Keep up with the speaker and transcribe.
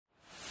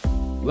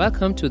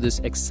Welcome to this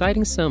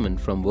exciting sermon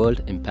from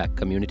World Impact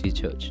Community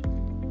Church.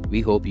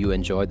 We hope you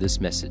enjoy this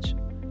message.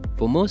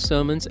 For more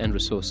sermons and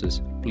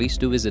resources, please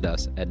do visit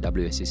us at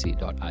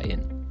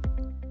wscc.in.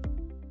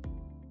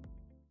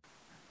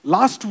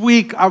 Last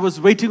week, I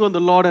was waiting on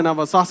the Lord and I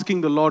was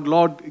asking the Lord,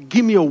 Lord,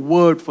 give me a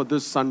word for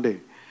this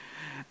Sunday.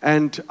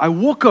 And I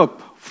woke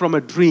up from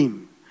a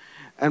dream.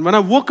 And when I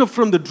woke up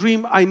from the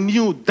dream, I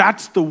knew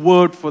that's the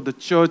word for the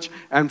church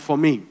and for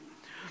me.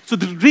 So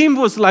the dream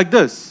was like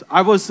this.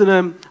 I was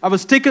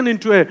taken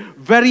into a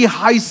very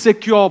high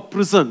secure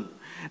prison.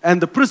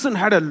 And the prison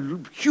had a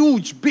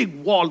huge,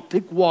 big wall,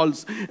 thick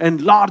walls,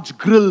 and large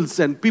grills.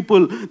 And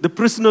the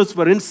prisoners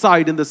were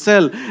inside in the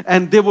cell,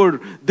 and they were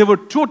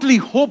totally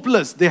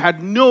hopeless. They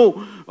had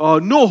no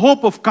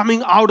hope of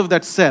coming out of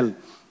that cell.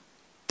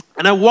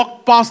 And I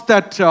walked past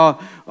that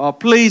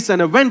place,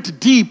 and I went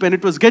deep, and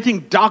it was getting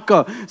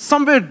darker.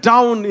 Somewhere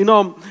down, in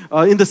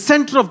the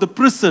center of the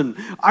prison,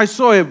 I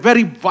saw a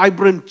very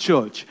vibrant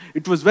church.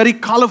 It was very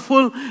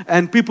colorful,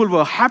 and people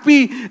were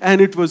happy,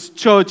 and it was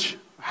church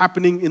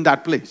happening in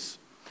that place.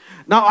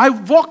 Now, I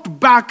walked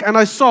back, and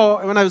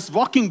when I was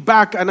walking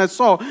back, and I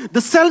saw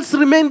the cells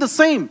remained the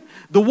same.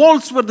 The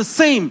walls were the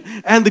same,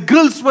 and the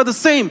grills were the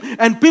same,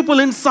 and people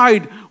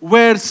inside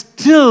were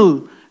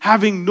still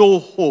having no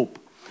hope.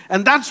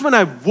 And that's when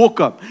I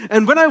woke up.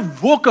 And when I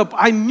woke up,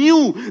 I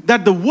knew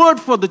that the word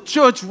for the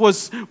church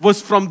was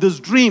from this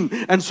dream.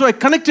 And so I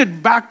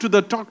connected back to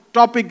the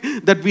topic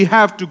that we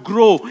have to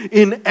grow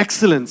in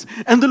excellence.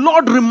 And the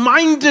Lord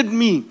reminded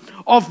me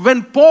of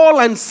when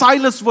Paul and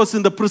Silas was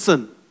in the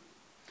prison.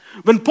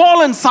 When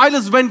Paul and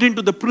Silas went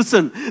into the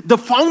prison, the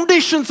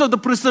foundations of the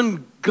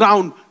prison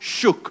ground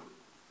shook.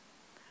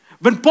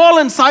 When Paul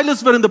and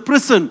Silas were in the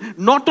prison,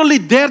 not only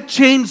their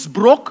chains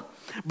broke,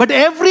 but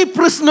every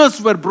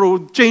prisoner's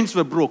chains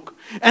were broke,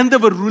 and they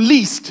were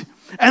released,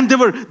 and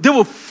they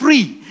were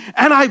free.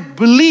 And I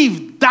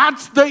believe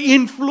that's the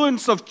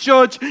influence of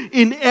church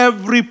in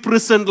every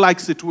prison-like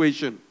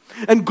situation.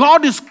 And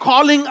God is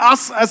calling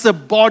us as a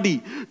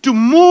body to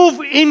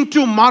move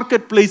into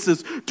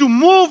marketplaces, to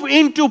move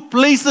into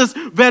places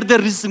where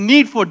there is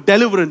need for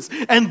deliverance.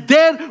 And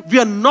there we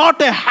are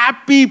not a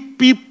happy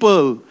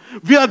people.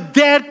 We are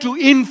there to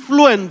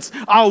influence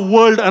our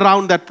world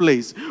around that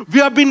place. We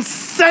have been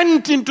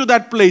sent into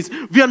that place.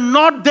 We are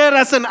not there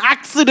as an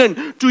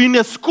accident in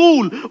a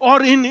school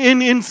or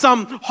in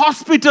some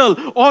hospital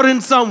or in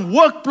some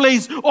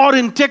workplace or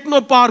in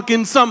technopark,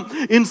 in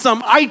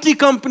some IT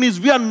companies.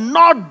 We are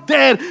not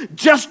there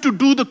just to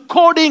do the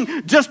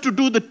coding, just to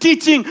do the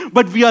teaching,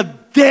 but we are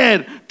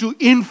there to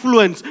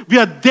influence. We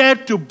are there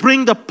to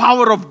bring the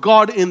power of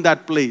God in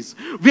that place.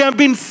 We have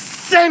been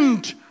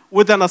sent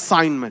with an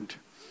assignment.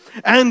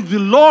 And the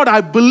Lord,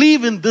 I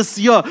believe in this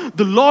year,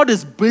 the Lord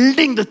is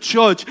building the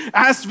church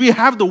as we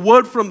have the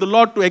word from the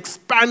Lord to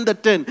expand the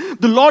tent.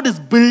 The Lord is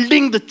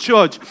building the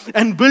church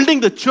and building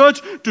the church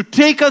to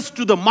take us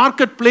to the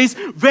marketplace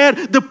where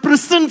the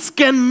prisons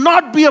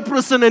cannot be a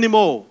prison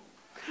anymore.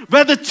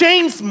 Where the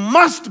chains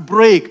must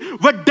break,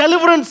 where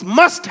deliverance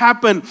must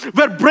happen,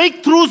 where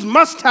breakthroughs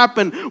must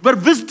happen, where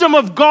wisdom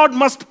of God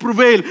must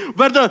prevail,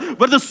 where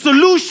the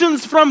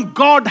solutions from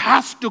God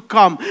has to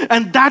come.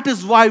 And that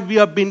is why we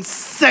have been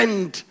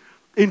sent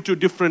into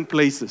different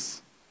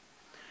places.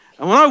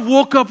 And when I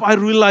woke up, I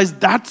realized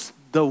that's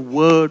the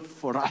word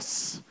for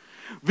us.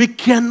 We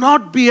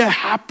cannot be a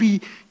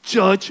happy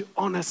church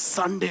on a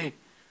Sunday.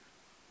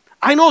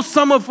 I know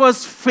some of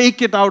us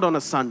fake it out on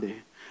a Sunday.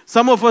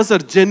 Some of us are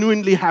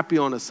genuinely happy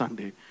on a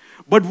Sunday.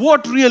 But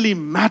what really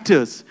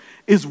matters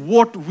is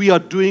what we are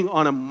doing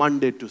on a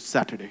Monday to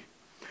Saturday.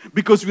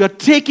 Because we are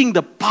taking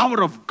the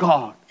power of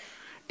God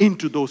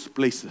into those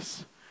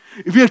places.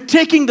 If we are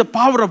taking the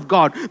power of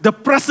God, the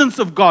presence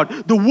of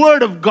God, the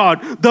word of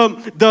God,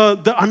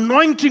 the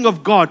anointing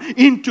of God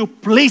into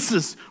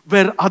places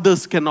where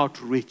others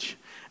cannot reach.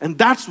 And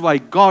that's why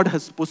God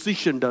has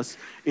positioned us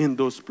in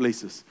those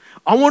places.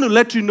 I want to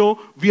let you know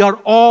we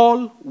are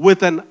all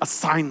with an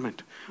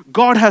assignment.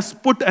 God has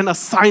put an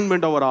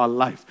assignment over our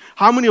life.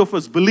 How many of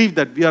us believe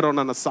that we are on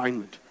an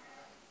assignment?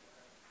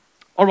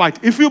 All right,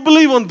 if you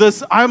believe on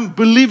this, I'm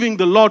believing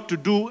the Lord to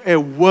do a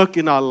work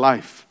in our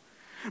life.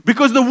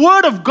 Because the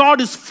word of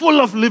God is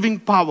full of living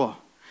power.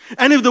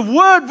 And if the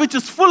word which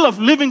is full of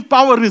living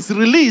power is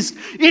released,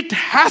 it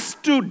has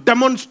to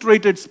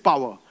demonstrate its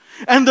power.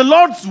 And the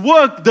Lord's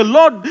work, the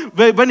Lord,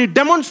 when He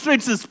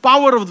demonstrates His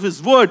power of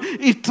His word,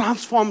 it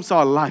transforms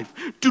our life.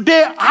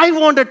 Today, I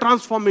want a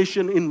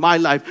transformation in my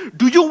life.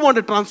 Do you want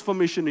a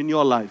transformation in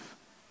your life?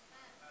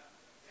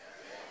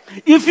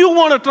 If you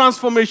want a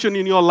transformation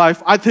in your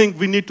life, I think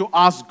we need to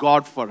ask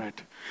God for it.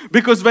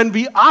 Because when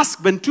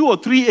two or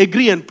three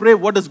agree and pray,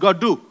 what does God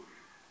do?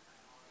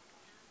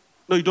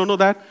 No, you don't know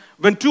that?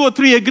 When two or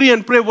three agree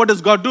and pray, what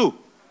does God do?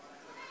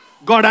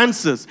 God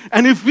answers.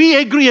 And if we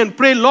agree and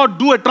pray, Lord,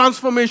 do a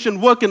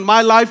transformation work in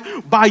my life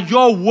by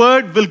your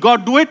word, will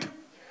God do it? Yes.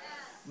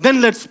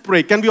 Then let's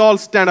pray. Can we all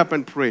stand up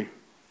and pray?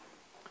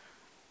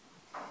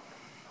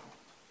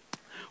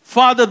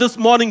 Father, this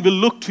morning we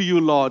look to you,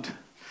 Lord.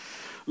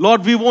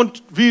 Lord, we want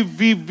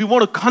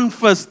to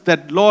confess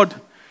that, Lord,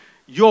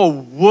 your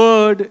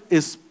word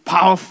is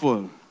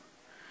powerful.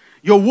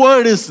 Your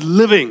word is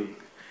living.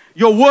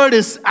 Your word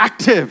is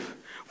active.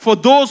 For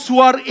those who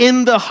are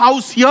in the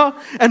house here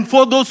and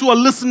for those who are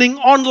listening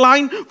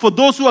online, for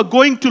those who are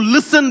going to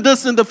listen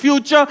this in the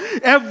future,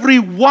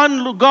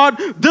 everyone, God,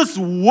 this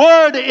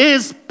word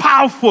is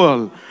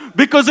powerful.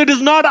 Because it is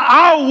not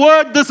our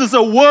word, this is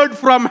a word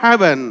from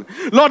heaven.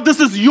 Lord, this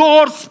is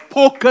your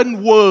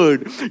spoken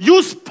word.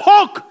 You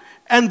spoke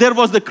and there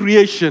was the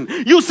creation.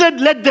 You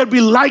said, let there be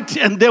light,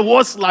 and there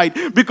was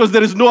light, because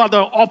there is no other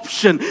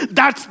option.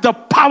 That's the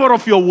power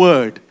of your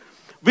word.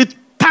 We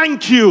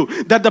thank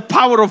you that the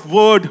power of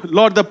word,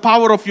 Lord, the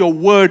power of your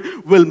word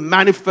will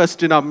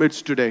manifest in our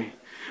midst today.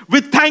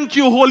 We thank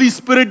you, Holy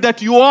Spirit,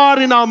 that you are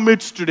in our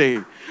midst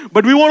today.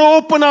 But we want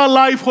to open our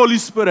life, Holy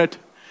Spirit.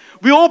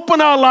 We open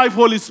our life,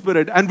 Holy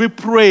Spirit, and we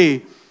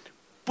pray,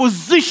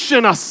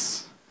 position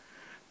us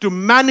to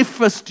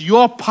manifest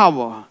your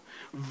power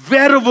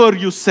wherever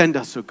you send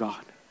us, oh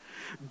God.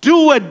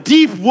 Do a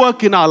deep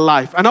work in our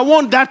life. And I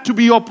want that to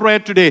be your prayer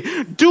today.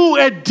 Do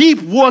a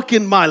deep work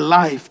in my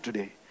life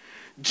today.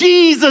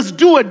 Jesus,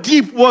 do a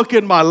deep work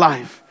in my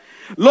life.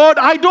 Lord,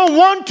 I don't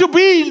want to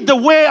be the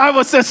way I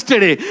was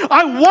yesterday.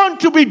 I want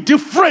to be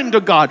different, oh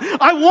God.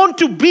 I want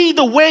to be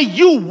the way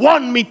you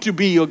want me to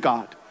be, oh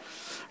God.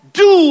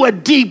 Do a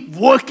deep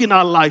work in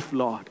our life,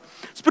 Lord.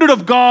 Spirit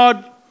of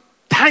God,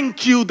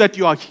 thank you that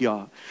you are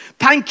here.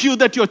 Thank you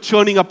that you're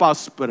churning up our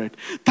spirit.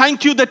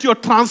 Thank you that you're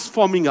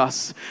transforming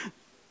us.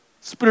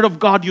 Spirit of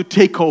God, you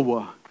take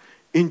over.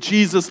 In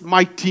Jesus'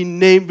 mighty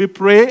name we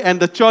pray. And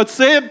the church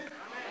said, amen.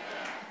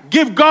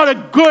 Give God a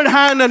good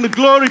hand and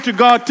glory to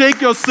God. Take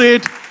your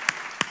seat.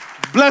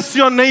 Bless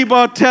your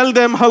neighbor. Tell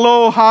them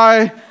hello,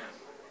 hi.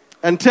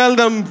 And tell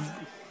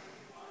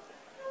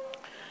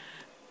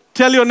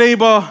your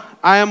neighbor,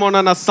 I am on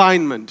an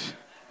assignment.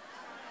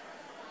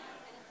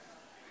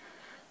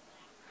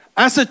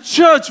 As a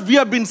church, we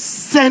have been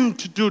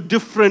sent to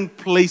different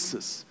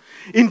places,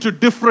 into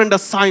different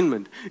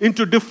assignment,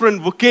 into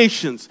different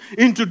vocations,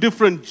 into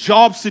different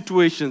job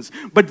situations.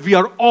 But we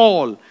are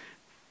all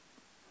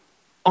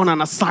on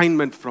an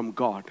assignment from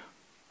God.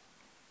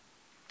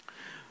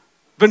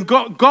 When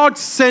God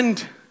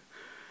sent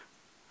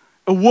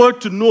a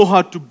word to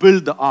Noah to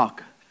build the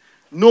ark,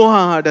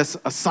 Noah had an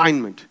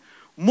assignment.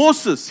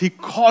 Moses, he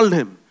called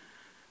him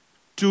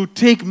to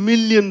take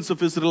millions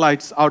of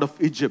Israelites out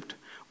of Egypt.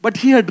 But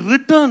he had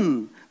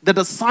written that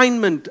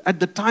assignment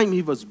at the time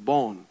he was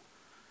born.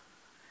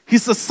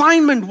 His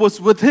assignment was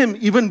with him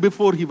even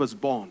before he was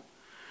born.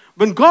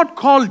 When God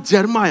called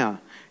Jeremiah,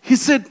 he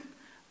said,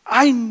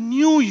 I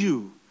knew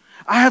you.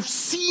 I have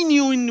seen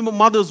you in your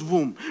mother's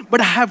womb, but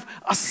I have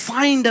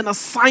assigned an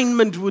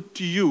assignment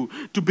to you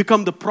to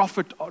become the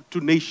prophet to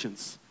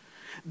nations.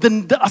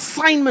 Then the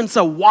assignments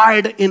are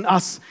wired in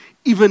us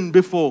even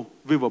before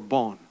we were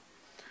born.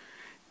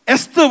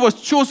 Esther was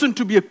chosen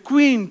to be a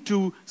queen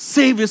to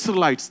save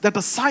Israelites. That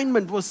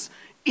assignment was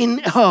in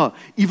her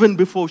even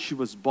before she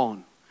was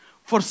born.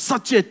 For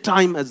such a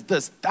time as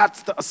this,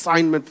 that's the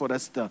assignment for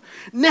Esther.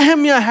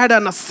 Nehemiah had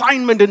an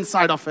assignment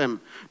inside of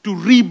him to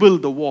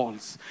rebuild the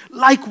walls.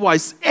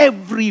 Likewise,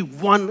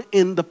 everyone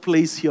in the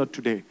place here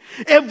today,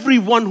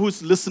 everyone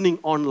who's listening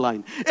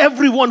online,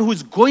 everyone who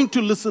is going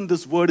to listen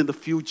this word in the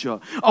future,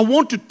 I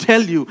want to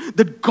tell you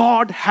that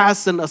God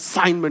has an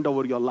assignment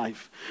over your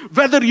life.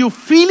 Whether you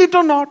feel it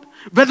or not,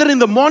 whether in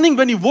the morning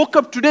when you woke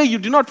up today, you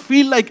did not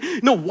feel like,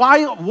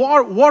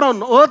 what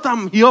on earth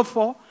I'm here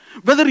for?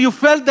 Whether you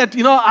felt that,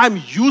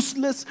 I'm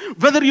useless,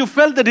 whether you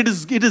felt that it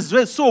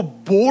is so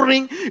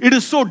boring, it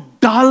is so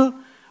dull,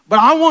 but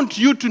I want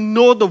you to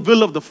know the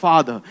will of the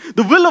Father.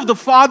 The will of the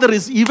Father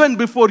is even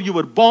before you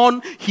were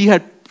born, He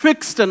had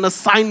fixed an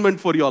assignment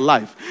for your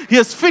life. He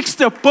has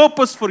fixed a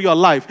purpose for your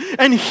life,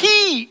 and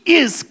He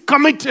is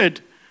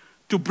committed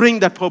to bring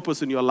that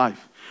purpose in your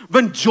life.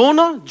 When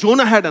Jonah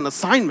had an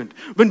assignment.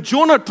 When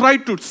Jonah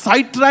tried to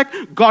sidetrack,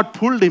 God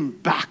pulled him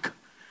back.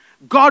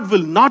 God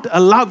will not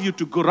allow you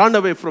to run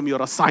away from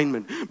your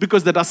assignment,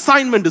 because that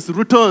assignment is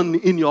written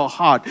in your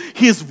heart.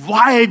 He has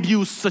wired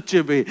you such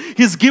a way.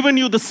 He's given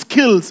you the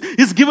skills.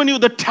 He's given you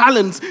the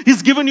talents.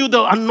 He's given you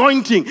the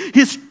anointing.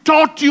 He's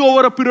taught you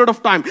over a period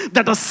of time.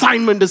 That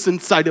assignment is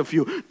inside of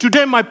you.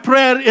 Today my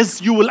prayer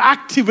is you will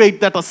activate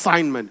that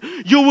assignment.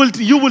 You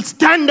will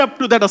stand up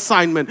to that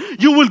assignment.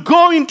 You will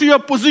go into your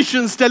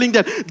positions telling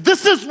that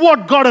this is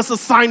what God has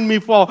assigned me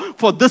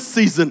for this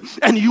season.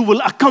 And you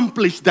will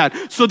accomplish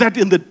that, so that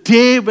in the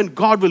day when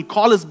God will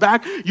call us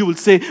back, you will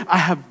say, I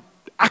have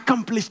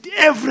accomplished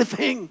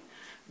everything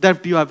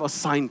that you have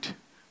assigned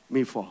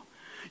me for.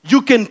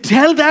 You can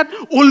tell that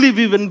only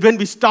when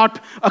we start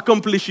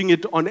accomplishing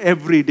it on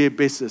everyday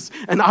basis.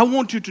 And I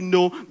want you to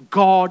know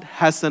God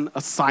has an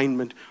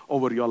assignment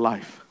over your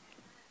life.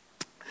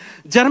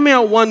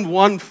 Jeremiah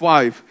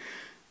 1:5.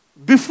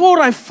 Before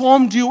I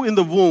formed you in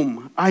the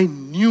womb, I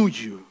knew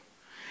you.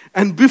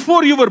 And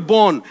before you were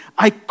born,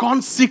 I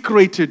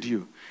consecrated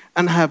you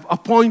and have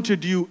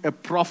appointed you a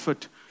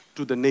prophet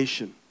to the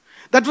nation.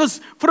 That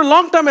was, for a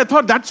long time I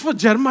thought that's for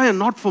Jeremiah,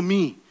 not for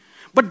me.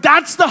 But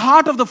that's the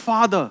heart of the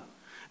Father.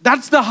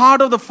 That's the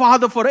heart of the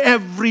Father for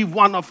every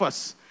one of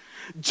us.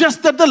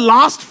 Just that the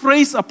last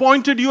phrase,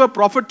 appointed you a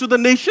prophet to the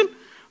nation,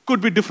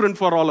 could be different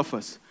for all of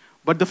us.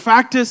 But the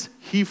fact is,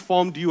 He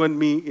formed you and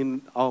me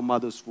in our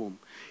mother's womb.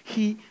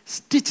 He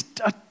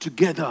stitched us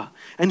together,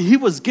 and He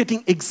was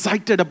getting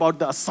excited about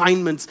the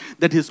assignments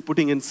that He's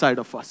putting inside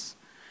of us.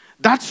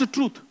 That's the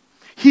truth.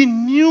 He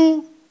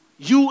knew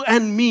you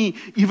and me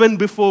even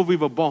before we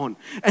were born.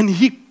 And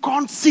He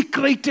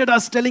consecrated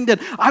us, telling that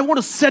I want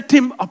to set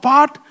him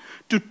apart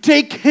to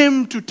take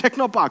him to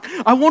Technopark.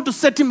 I want to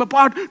set him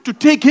apart to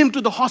take him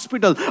to the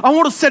hospital. I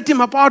want to set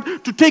him apart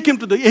to take him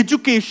to the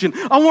education.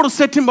 I want to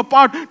set him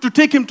apart to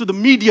take him to the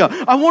media.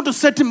 I want to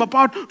set him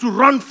apart to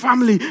run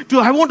family.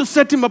 I want to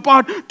set him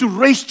apart to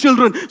raise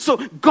children. So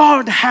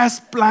God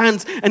has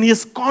plans, and He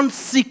has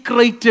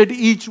consecrated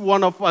each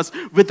one of us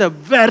with a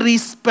very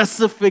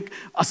specific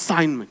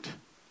assignment.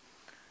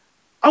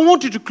 I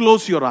want you to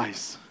close your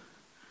eyes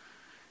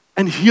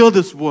and hear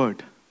this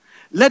word.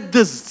 Let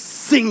this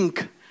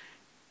sink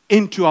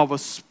into our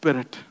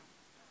spirit.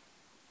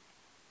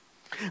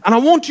 And I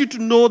want you to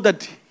know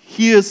that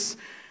He is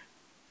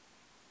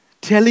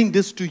telling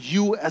this to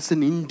you as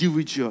an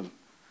individual.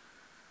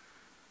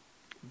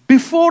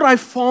 Before I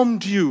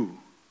formed you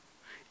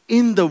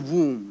in the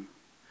womb,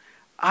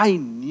 I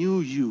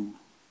knew you.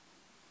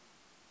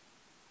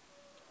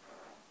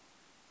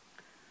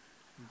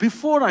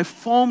 Before I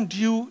formed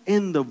you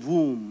in the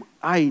womb,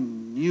 I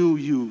knew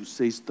you,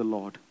 says the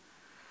Lord.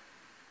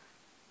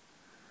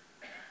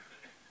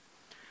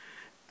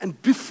 And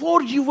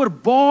before you were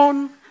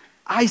born,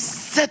 I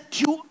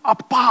set you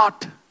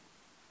apart.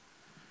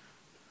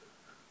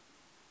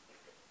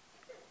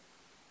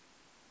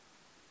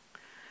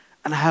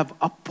 And I have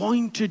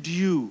appointed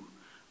you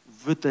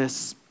with a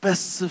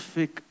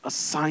specific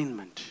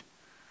assignment.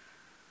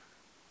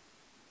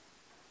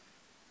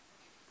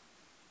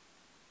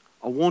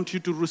 I want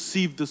you to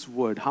receive this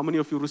word. How many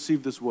of you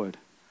receive this word?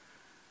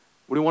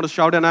 Would you want to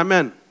shout an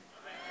amen? Amen.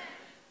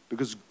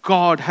 Because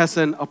God has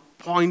an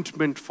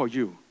appointment for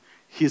you.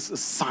 He is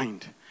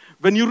assigned.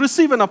 When you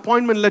receive an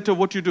appointment letter,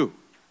 what you do?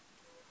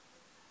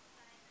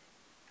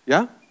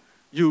 Yeah?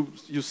 You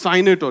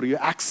sign it or you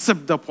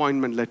accept the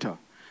appointment letter.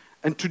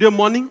 And today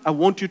morning, I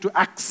want you to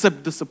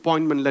accept this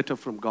appointment letter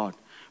from God.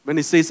 When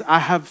He says, I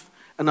have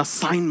an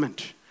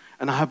assignment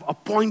and I have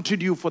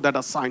appointed you for that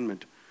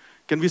assignment.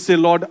 Can we say,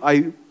 Lord,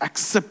 I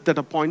accept that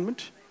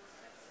appointment?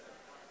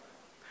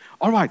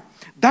 All right.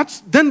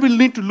 Then we'll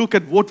need to look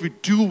at what we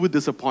do with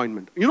this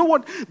appointment. You know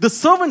what? The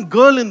servant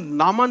girl in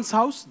Naaman's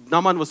house,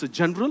 Naaman was a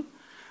general.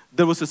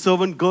 There was a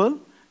servant girl.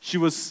 She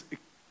was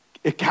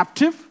a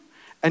captive,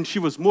 and she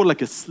was more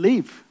like a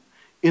slave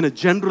in a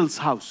general's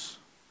house.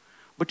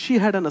 But she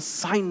had an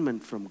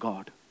assignment from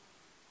God.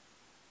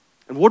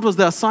 And what was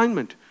the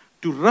assignment?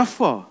 To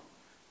refer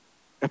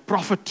a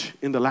prophet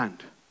in the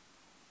land.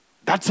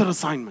 That's her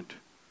assignment.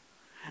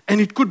 And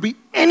it could be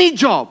any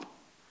job,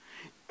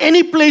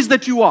 any place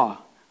that you are.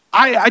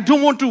 I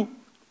don't want to,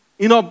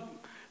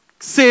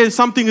 say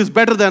something is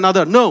better than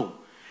another. No.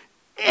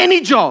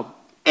 Any job,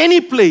 any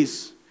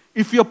place,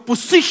 if you're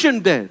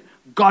positioned there,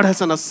 God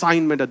has an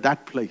assignment at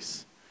that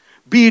place.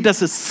 Be it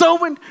as a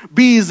servant,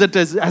 be it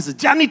as a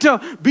janitor,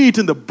 be it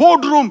in the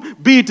boardroom,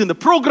 be it in the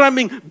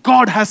programming,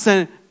 God has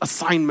an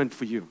assignment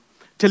for you.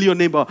 Tell your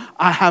neighbor,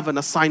 I have an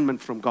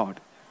assignment from God.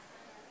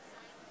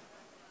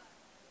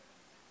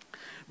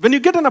 When you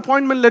get an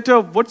appointment letter,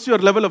 what's your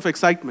level of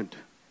excitement?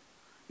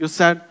 You're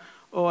sad,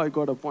 oh, I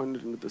got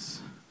appointed into this.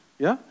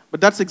 Yeah?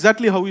 But that's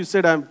exactly how you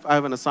said, I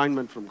have an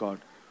assignment from God.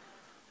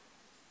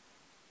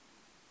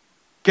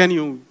 Can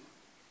you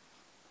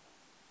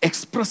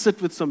express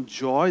it with some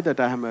joy that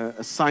I have an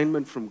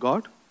assignment from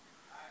God?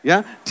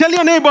 Yeah? Tell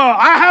your neighbor,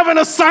 I have an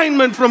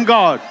assignment from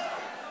God.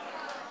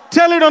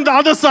 Tell it on the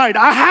other side,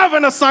 I have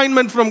an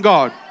assignment from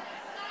God.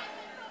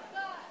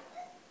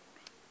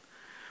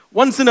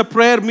 Once in a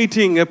prayer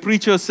meeting, a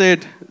preacher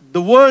said,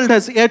 the world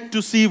has yet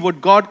to see what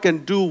God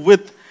can do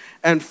with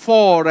and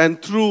for and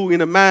through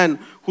in a man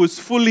who is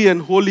fully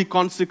and wholly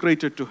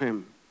consecrated to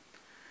Him.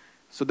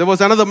 So there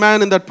was another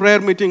man in that prayer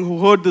meeting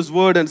who heard this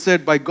word and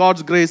said, by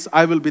God's grace,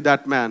 I will be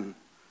that man.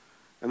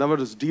 And that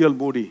was D.L.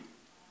 Moody.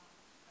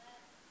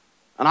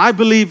 And I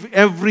believe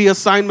every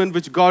assignment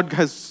which God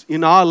has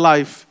in our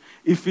life,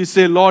 if we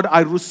say, Lord,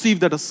 I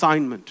receive that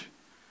assignment.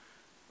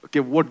 Okay,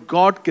 what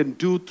God can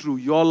do through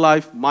your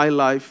life, my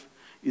life,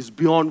 is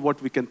beyond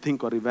what we can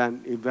think or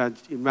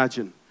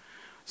imagine.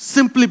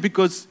 Simply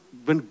because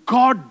when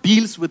God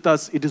deals with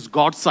us, it is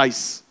God's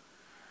size.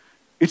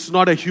 It's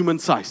not a human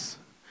size.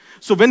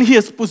 So when He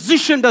has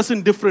positioned us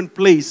in different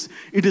place,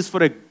 it is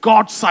for a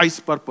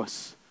God-sized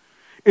purpose.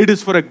 It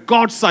is for a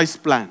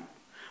God-sized plan.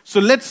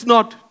 So let's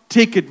not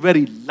take it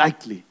very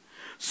lightly.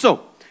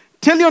 So,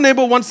 tell your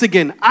neighbor once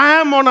again, I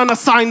am on an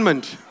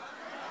assignment.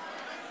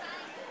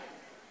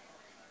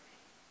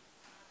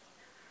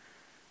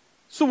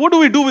 So what do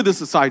we do with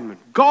this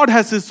assignment? God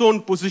has His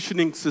own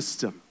positioning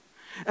system.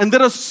 And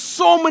there are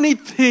so many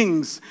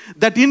things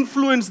that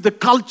influence the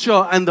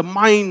culture and the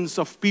minds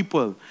of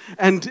people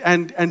and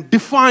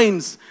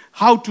defines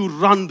how to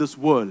run this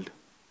world.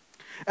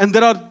 And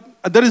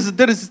there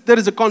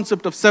is a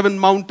concept of 7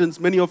 mountains.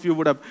 Many of you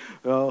would have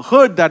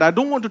heard that. I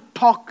don't want to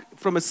talk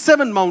from a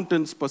 7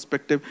 mountains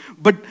perspective,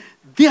 but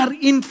they are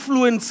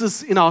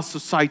influences in our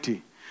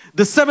society.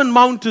 The 7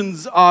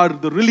 mountains are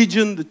the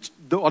religion,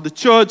 the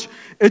church,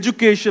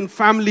 education,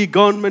 family,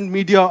 government,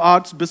 media,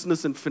 arts,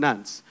 business, and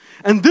finance.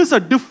 And these are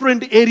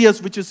different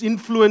areas which is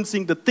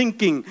influencing the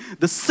thinking,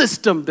 the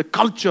system, the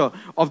culture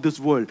of this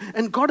world.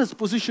 And God has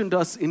positioned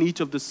us in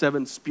each of the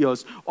 7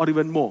 spheres or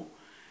even more.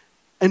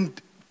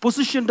 And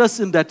positioned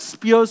us in that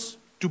spheres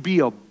to be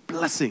a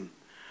blessing,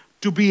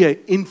 to be an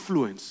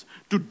influence,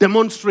 to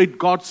demonstrate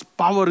God's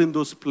power in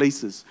those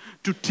places,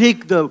 to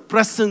take the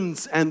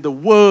presence and the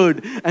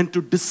word and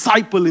to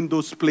disciple in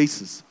those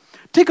places.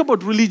 Take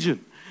about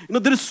religion.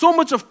 There is so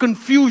much of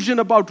confusion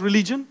about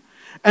religion,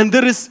 and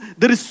there is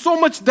so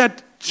much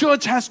that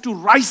church has to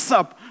rise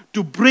up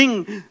to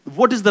bring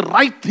what is the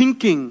right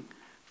thinking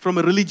from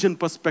a religion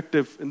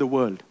perspective in the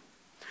world.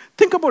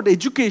 Think about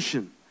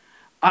education.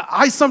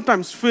 I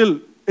sometimes feel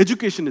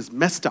education is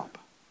messed up.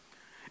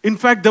 In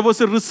fact, there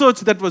was a research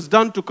that was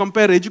done to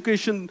compare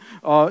education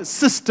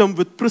system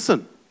with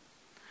prison.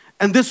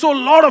 And they saw a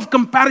lot of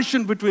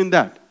comparison between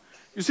that.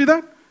 You see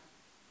that?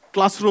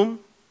 Classroom,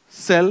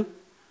 cell,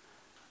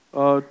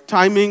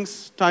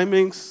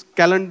 timings,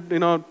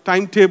 calendar,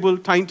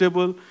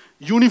 timetable,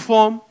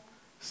 uniform,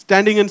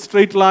 standing in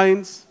straight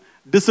lines,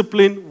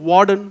 discipline,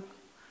 warden.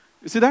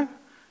 You see that?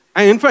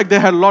 And in fact, they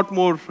had a lot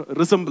more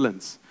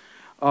resemblance.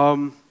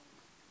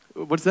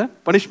 What's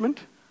that? Punishment?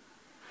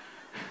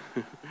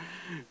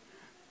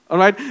 All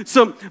right.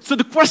 So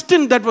the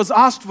question that was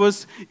asked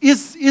was,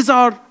 is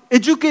our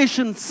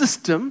education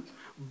system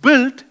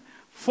built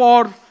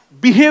for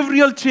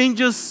behavioral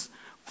changes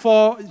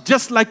for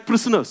just like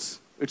prisoners?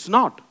 It's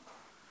not.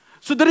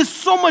 So there is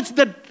so much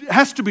that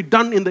has to be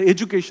done in the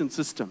education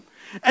system.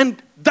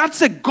 And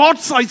that's a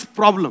God-sized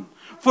problem.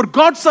 For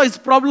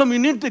God-sized problem, you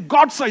need a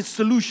God-sized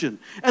solution.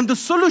 And the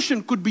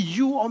solution could be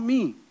you or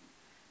me.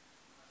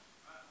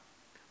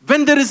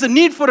 When there is a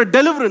need for a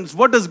deliverance,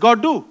 what does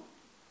God do?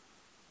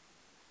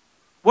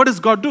 What does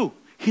God do?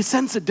 He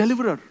sends a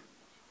deliverer.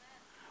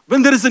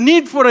 When there is a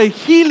need for a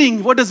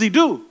healing, what does He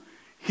do?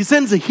 He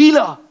sends a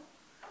healer.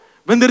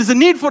 When there is a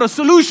need for a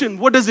solution,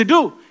 what does He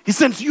do? He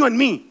sends you and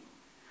me.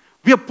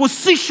 We are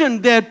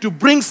positioned there to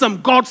bring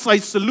some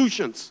God-sized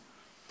solutions.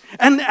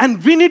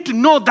 And we need to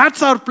know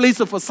that's our place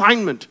of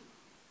assignment.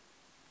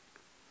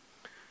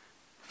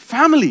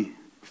 Family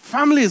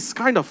is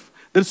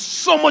there's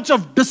so much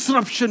of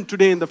disruption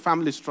today in the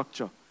family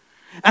structure.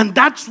 And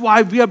that's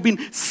why we have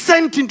been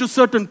sent into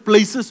certain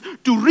places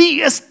to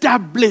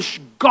re-establish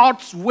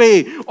God's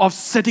way of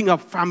setting up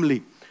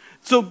family.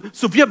 So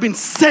we have been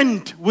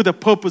sent with a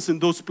purpose in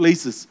those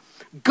places.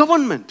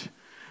 Government,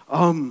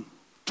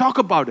 talk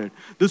about it.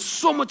 There's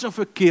so much of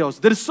a chaos.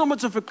 There is so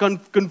much of a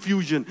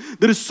confusion.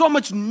 There is so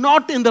much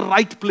not in the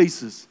right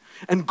places.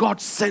 And God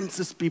sends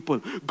His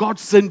people. God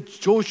sent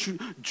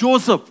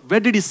Joseph. Where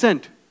did He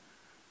send?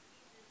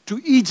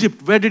 To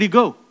Egypt. Where did he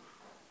go?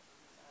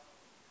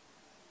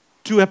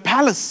 To a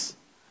palace.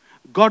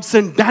 God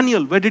sent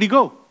Daniel. Where did he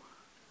go?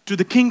 To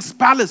the king's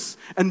palace.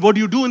 And what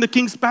do you do in the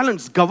king's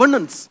palace?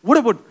 Governance. What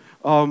about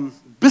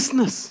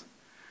business?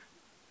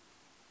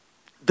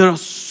 There are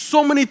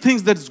so many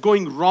things that is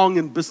going wrong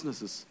in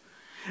businesses.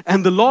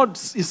 And the Lord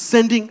is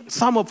sending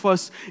some of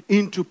us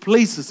into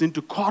places,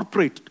 into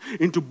corporate,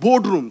 into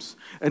boardrooms,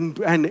 and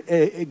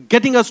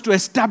getting us to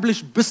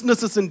establish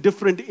businesses in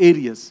different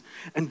areas.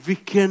 And we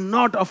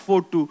cannot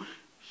afford to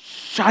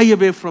shy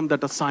away from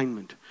that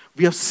assignment.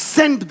 We are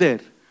sent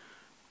there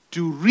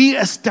to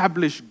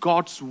re-establish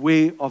God's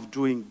way of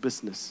doing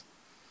business.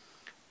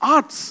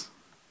 Arts.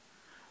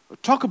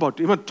 Talk about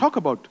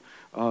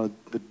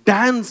the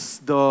dance,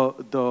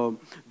 the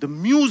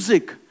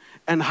music,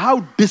 and how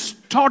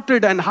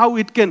distorted and how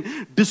it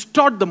can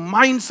distort the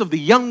minds of the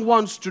young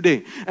ones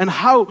today, and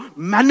how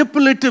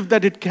manipulative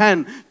that it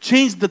can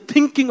change the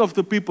thinking of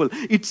the people.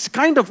 It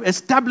kind of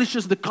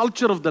establishes the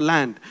culture of the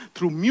land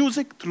through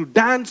music, through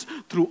dance,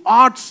 through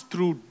arts,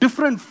 through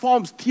different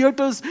forms,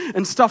 theaters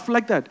and stuff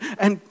like that.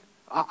 And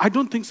I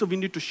don't think so we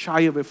need to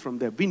shy away from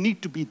there. We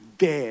need to be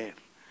there.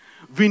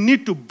 We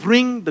need to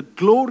bring the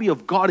glory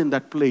of God in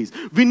that place.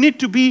 We need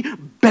to be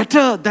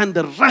better than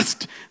the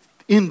rest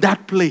in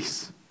that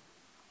place.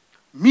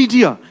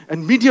 Media.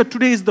 And media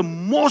today is the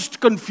most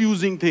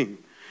confusing thing.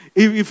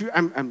 We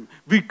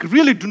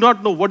really do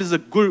not know what is a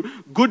good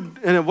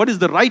what is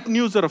the right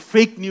news or a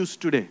fake news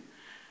today.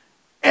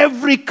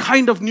 Every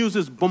kind of news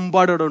is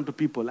bombarded onto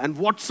people. And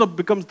WhatsApp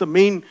becomes the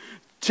main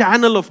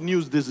channel of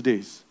news these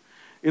days.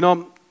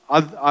 I'm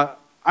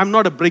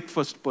not a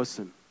breakfast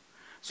person.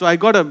 So I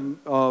got a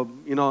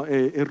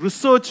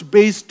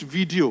research-based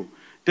video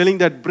telling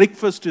that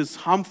breakfast is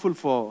harmful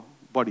for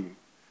body.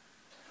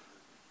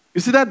 You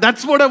see that?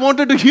 That's what I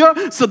wanted to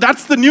hear. So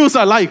that's the news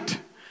I liked.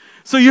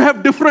 So you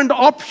have different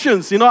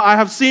options. I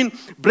have seen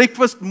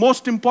breakfast,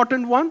 most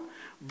important one,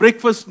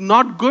 breakfast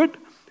not good,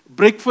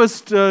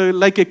 breakfast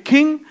like a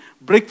king,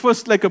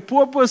 breakfast like a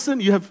poor person.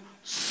 You have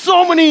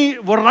so many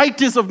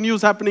varieties of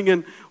news happening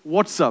in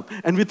WhatsApp.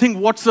 And we think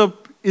WhatsApp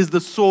is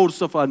the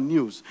source of our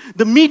news.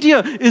 The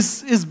media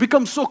is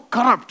become so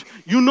corrupt.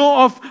 You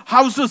know of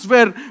houses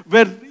where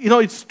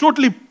it's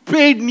totally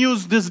paid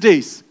news these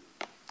days.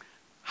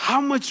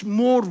 How much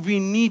more we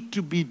need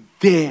to be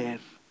there.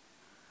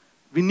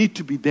 We need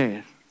to be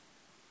there.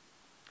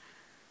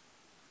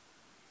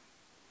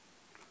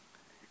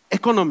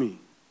 Economy,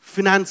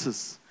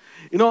 finances.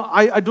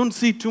 I don't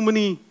see too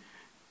many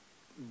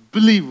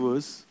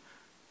believers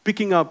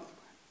picking up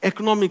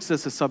economics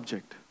as a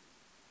subject.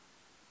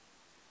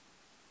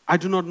 I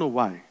do not know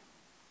why.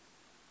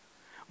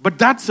 But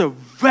that's a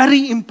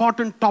very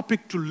important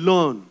topic to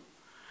learn,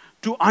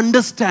 to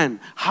understand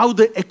how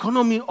the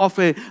economy of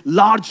a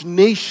large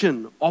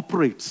nation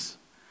operates.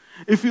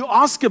 If you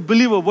ask a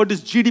believer what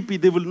is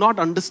GDP, they will not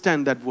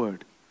understand that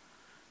word.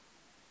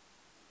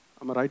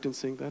 Am I right in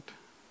saying that?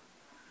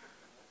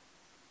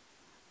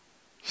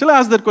 Shall I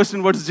ask that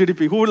question, what is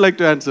GDP? Who would like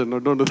to answer?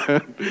 No, don't do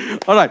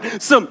that. All right.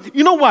 So,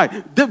 you know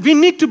why? We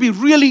need to be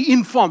really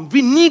informed.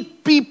 We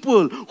need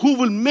people who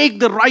will make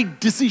the right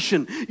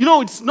decision.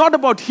 It's not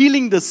about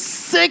healing the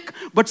sick,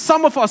 but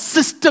some of our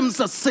systems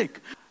are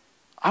sick.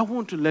 I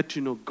want to let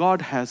you know,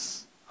 God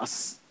has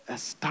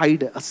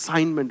tied an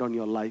assignment on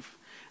your life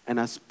and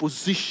has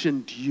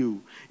positioned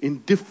you in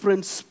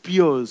different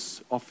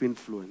spheres of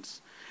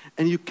influence.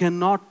 And you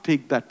cannot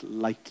take that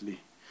lightly.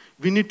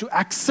 We need to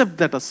accept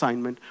that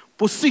assignment,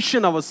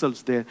 position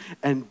ourselves there,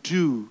 and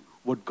do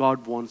what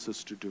God wants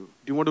us to do.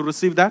 Do you want to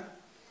receive that?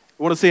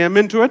 You want to say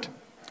amen to it?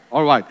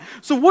 All right.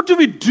 So what do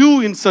we do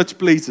in such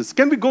places?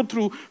 Can we go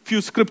through a few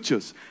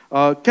scriptures?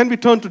 Can we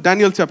turn to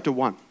Daniel chapter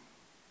 1?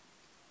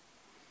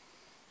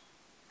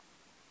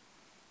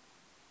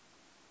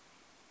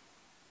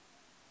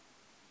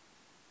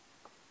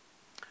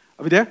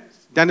 Are we there?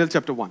 Daniel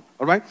chapter 1.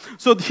 All right.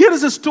 So here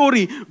is a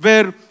story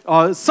where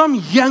some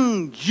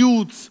young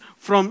youths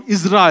from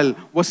Israel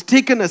was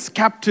taken as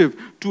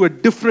captive to a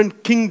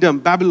different kingdom,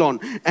 Babylon,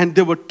 and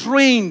they were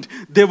trained.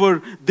 They were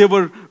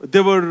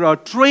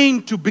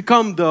trained to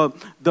become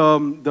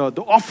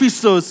the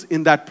officers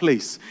in that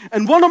place.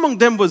 And one among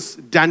them was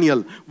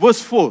Daniel.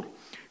 Verse 4.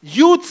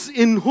 Youths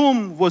in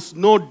whom was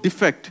no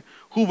defect,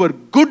 who were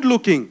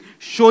good-looking,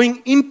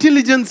 showing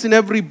intelligence in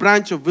every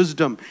branch of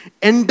wisdom,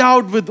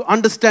 endowed with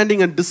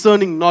understanding and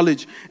discerning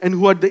knowledge, and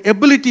who had the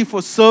ability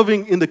for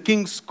serving in the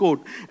king's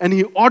court. And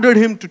he ordered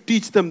him to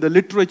teach them the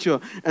literature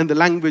and the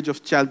language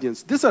of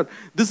Chaldeans. These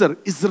are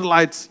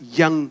Israelites,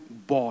 young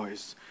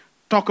boys.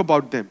 Talk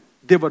about them.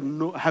 They were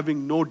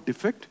having no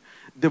defect.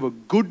 They were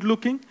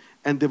good-looking,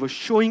 and they were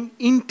showing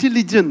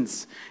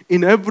intelligence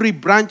in every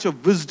branch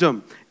of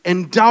wisdom,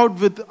 endowed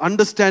with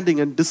understanding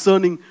and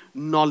discerning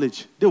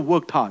knowledge. They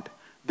worked hard.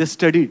 They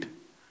studied.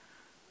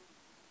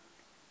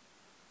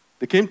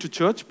 They came to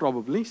church,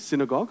 probably,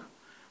 synagogue,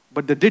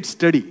 but they did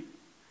study.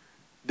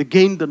 They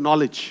gained the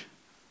knowledge.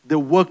 They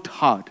worked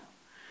hard.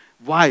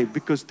 Why?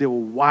 Because they were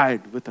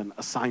wired with an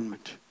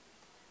assignment.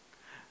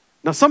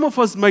 Now, some of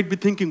us might be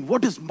thinking,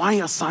 what is my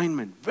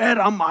assignment? Where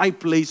am I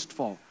placed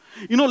for?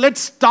 Let's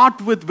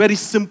start with very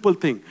simple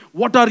thing.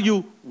 What are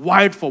you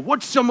wired for?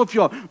 What's some of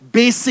your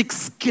basic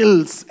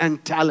skills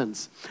and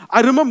talents?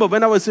 I remember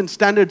when I was in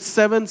standard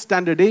 7,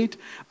 standard 8,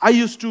 I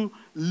used to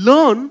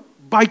learn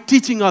by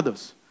teaching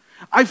others.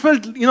 I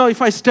felt,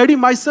 if I study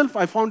myself,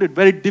 I found it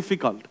very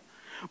difficult.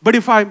 But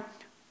if I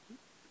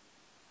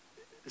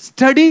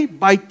study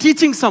by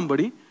teaching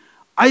somebody,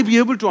 I'll be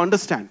able to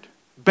understand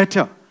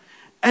better.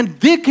 And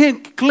they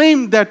can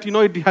claim that,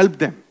 it helped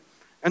them.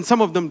 And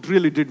some of them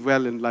really did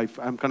well in life.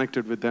 I'm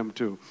connected with them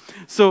too.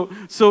 So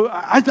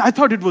I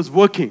thought it was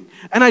working.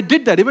 And I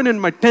did that. Even in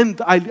my 10th,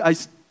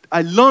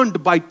 I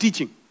learned by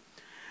teaching.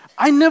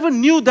 I never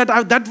knew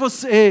that that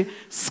was a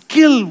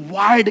skill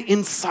wired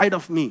inside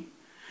of me.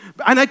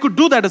 And I could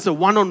do that as a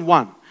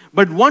one-on-one.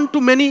 But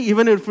one-to-many,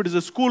 even if it is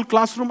a school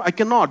classroom, I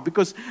cannot,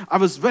 because I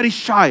was very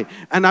shy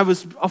and I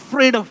was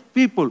afraid of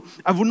people.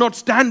 I would not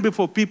stand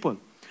before people.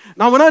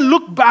 Now, when I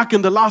look back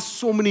in the last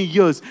so many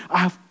years, I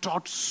have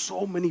taught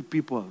so many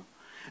people.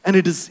 And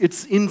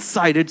it's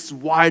inside, it's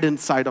wired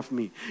inside of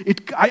me.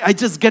 I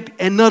just get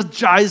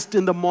energized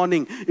in the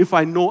morning if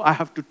I know I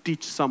have to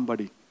teach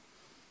somebody.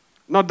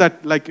 Not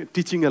that like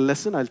teaching a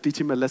lesson, I'll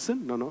teach him a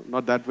lesson. No,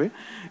 not that way.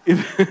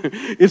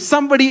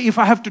 If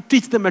I have to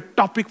teach them a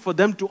topic for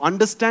them to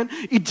understand,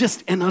 it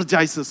just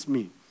energizes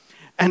me.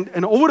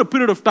 And over a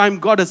period of time,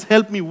 God has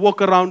helped me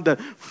walk around the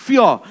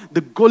fear,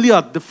 the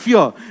Goliath, the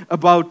fear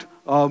about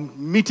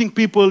meeting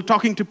people,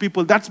 talking to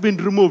people. That's been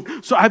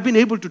removed. So I've been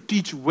able to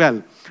teach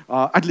well.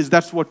 At least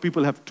that's what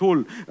people have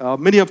told.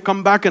 Many have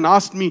come back and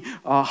asked me,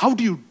 how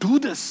do you do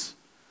this?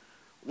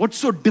 What's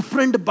so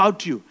different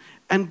about you?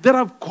 And there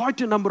are quite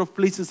a number of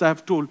places I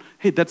have told,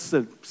 hey, that's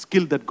a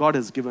skill that God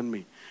has given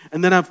me.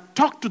 And then I've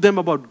talked to them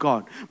about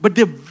God. But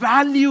they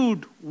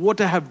valued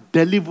what I have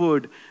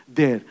delivered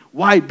there.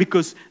 Why?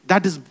 Because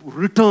that is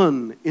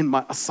written in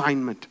my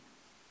assignment.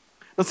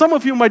 Now, some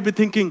of you might be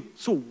thinking,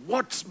 so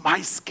what's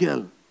my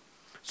skill?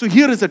 So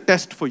here is a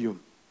test for you.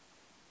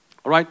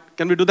 All right,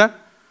 can we do that?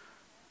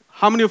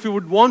 How many of you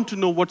would want to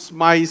know what's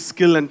my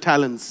skill and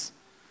talents?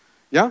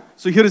 Yeah?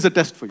 So here is a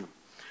test for you.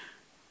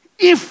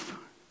 If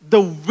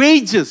the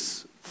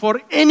wages for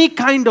any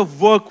kind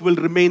of work will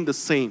remain the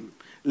same,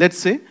 let's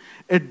say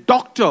a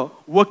doctor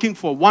working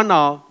for 1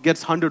 hour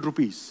gets 100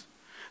 rupees.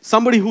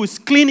 Somebody who is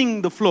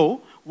cleaning the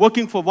floor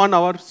working for 1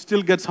 hour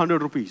still gets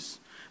 100 rupees.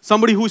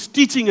 Somebody who is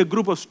teaching a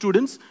group of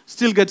students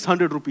still gets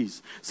 100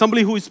 rupees.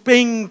 Somebody who is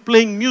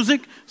playing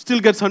music still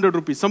gets 100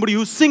 rupees. Somebody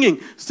who is singing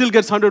still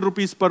gets 100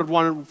 rupees for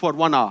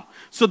 1 hour.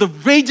 So the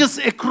wages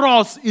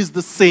across is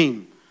the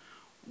same.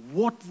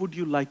 What would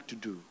you like to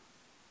do?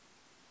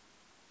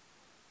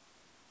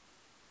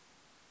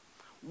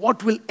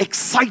 What will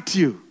excite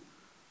you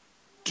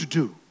to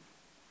do?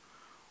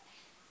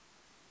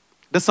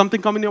 Does something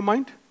come in your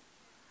mind?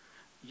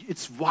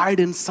 It's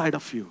wired inside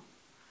of you.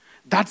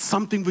 That's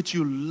something which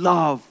you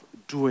love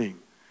doing.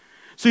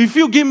 So if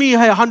you give me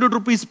 100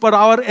 rupees per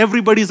hour,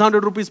 everybody's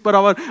 100 rupees per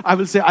hour, I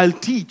will say, I'll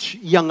teach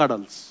young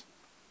adults.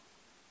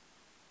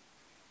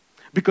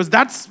 Because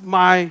that's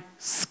my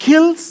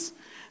skills,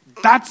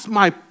 that's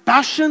my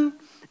passion,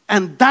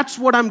 and that's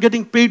what I'm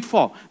getting paid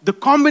for. The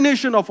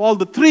combination of all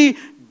the three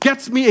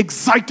gets me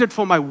excited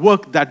for my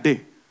work that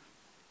day.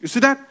 You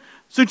see that?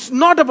 So it's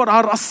not about,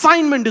 our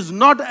assignment is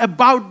not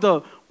about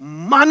the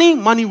money.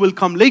 Money will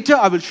come later.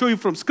 I will show you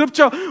from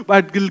scripture,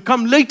 but it will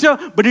come later.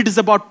 But it is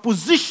about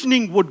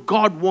positioning what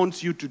God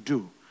wants you to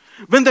do.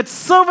 When that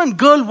servant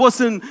girl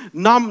was in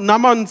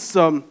Naaman's,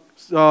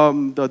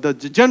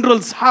 the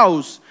general's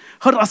house,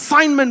 her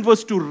assignment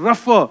was to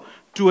refer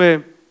to a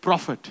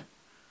prophet.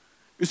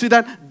 You see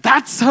that?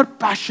 That's her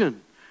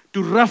passion,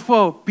 to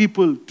refer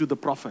people to the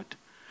prophet.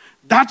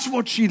 That's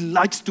what she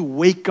likes to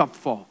wake up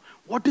for.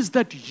 What is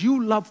that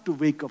you love to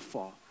wake up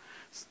for?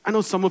 I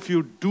know some of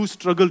you do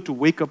struggle to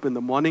wake up in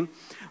the morning.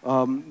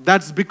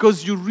 That's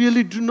because you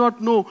really do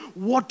not know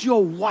what you're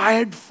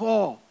wired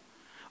for.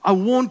 I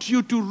want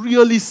you to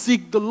really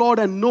seek the Lord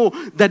and know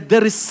that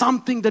there is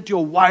something that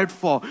you're wired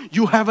for.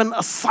 You have an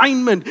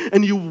assignment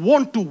and you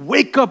want to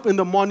wake up in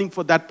the morning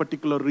for that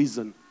particular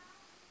reason.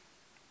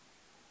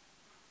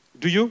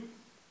 Do you?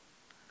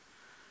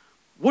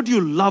 What do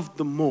you love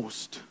the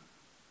most?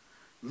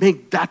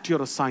 Make that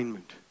your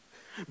assignment.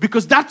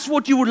 Because that's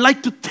what you would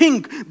like to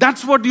think.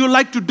 That's what you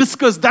like to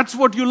discuss. That's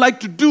what you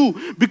like to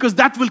do. Because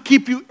that will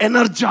keep you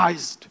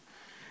energized.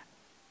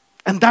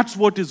 And that's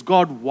what is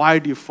God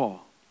wired you for.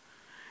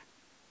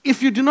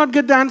 If you do not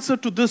get the answer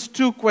to this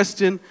two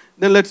questions,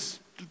 then let's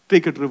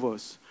take it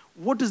reverse.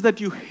 What is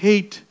that you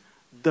hate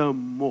the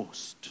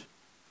most?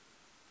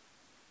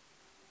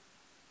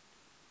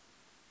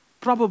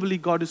 Probably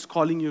God is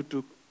calling you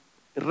to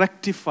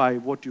rectify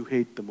what you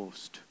hate the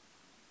most.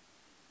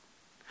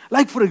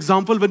 Like, for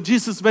example, when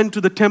Jesus went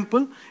to the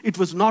temple, it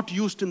was not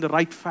used in the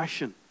right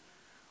fashion.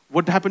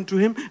 What happened to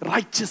him?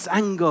 Righteous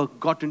anger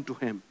got into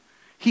him.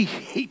 He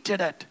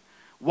hated it.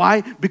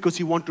 Why? Because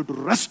he wanted to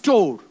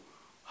restore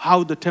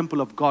how the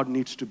temple of God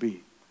needs to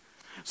be.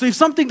 So if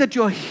something that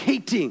you're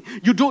hating,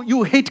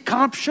 you hate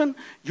corruption,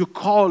 you're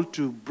called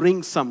to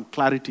bring some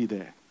clarity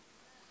there.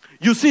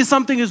 You see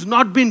something is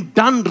not being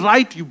done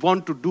right, you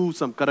want to do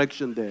some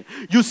correction there.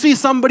 You see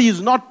somebody is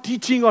not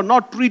teaching or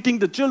not treating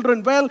the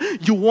children well,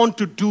 you want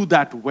to do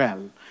that well.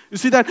 You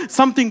see that?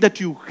 Something that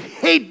you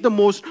hate the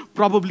most,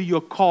 probably you're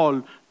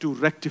called to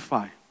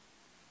rectify.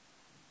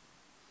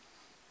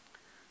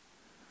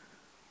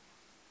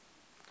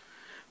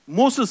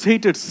 Moses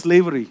hated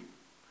slavery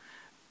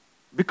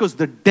because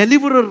the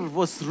deliverer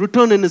was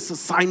written in his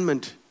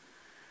assignment,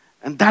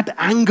 and that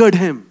angered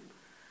him.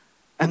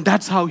 And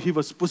that's how he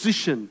was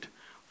positioned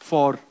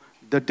for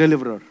the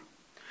deliverer.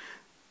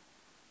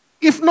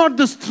 If not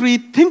these three,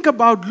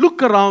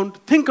 look around,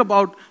 think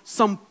about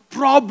some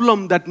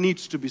problem that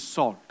needs to be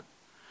solved.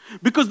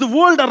 Because the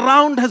world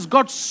around has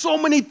got so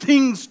many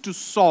things to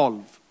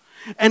solve.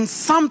 And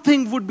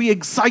something would be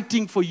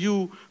exciting for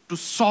you to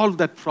solve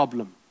that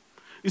problem.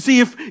 You see,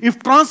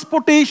 if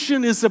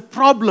transportation is a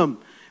problem,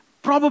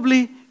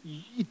 probably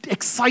it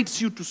excites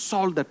you to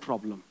solve that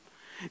problem.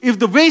 If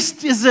the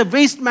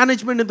waste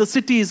management in the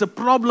city is a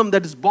problem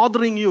that is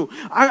bothering you,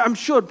 I'm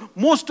sure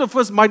most of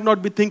us might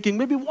not be thinking,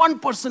 maybe one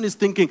person is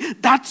thinking,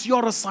 that's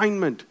your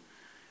assignment.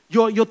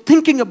 You're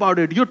thinking about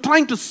it. You're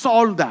trying to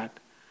solve that.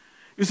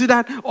 You see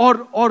that?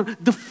 Or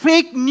the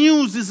fake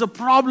news is a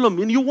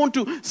problem and you want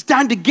to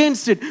stand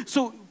against it.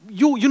 So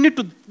you need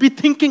to be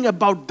thinking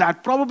about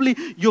that. Probably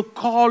you're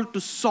called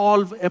to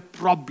solve a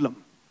problem.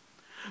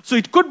 So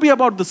it could be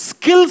about the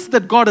skills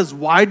that God has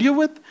wired you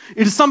with.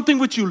 It is something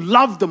which you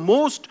love the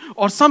most,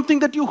 or something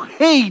that you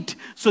hate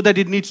so that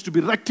it needs to be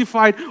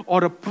rectified,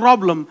 or a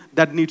problem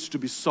that needs to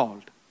be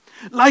solved.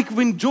 Like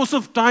when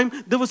Joseph's time,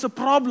 there was a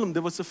problem,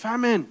 there was a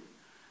famine.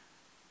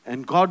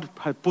 And God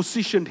had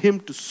positioned him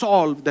to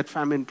solve that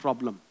famine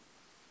problem.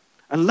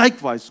 And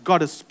likewise,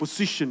 God has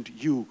positioned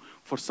you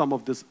for some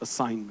of this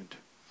assignment.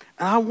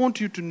 And I want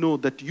you to know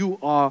that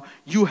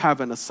you have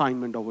an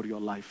assignment over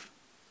your life.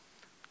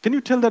 Can you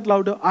tell that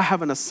louder? I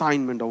have an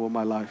assignment over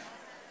my life.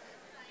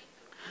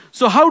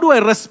 So how do I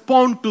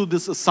respond to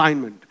this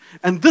assignment?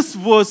 And this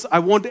verse, I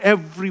want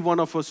every one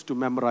of us to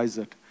memorize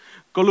it.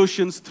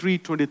 Colossians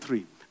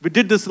 3:23. We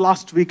did this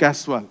last week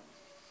as well.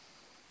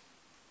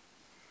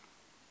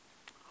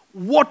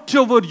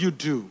 Whatever you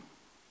do.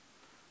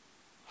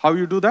 How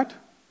you do that?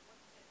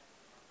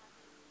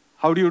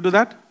 How do you do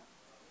that?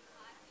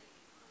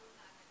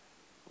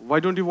 Why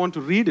don't you want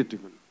to read it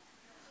even?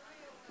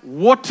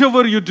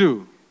 Whatever you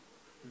do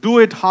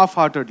it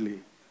half-heartedly.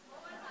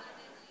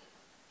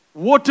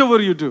 Whatever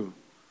you do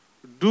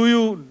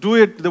you do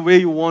it the way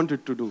you want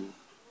it to do?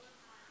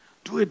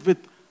 Do it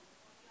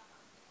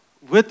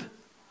with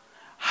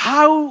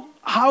how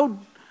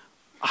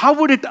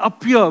would it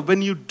appear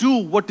when you do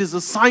what is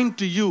assigned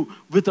to you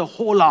with a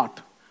whole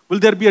heart? Will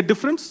there be a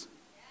difference?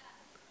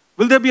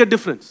 Will there be a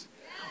difference?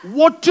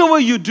 Whatever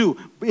you do,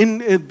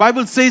 in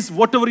Bible says,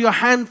 whatever your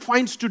hand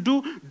finds to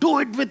do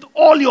it with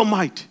all your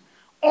might.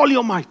 All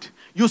your might.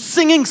 You're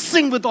singing,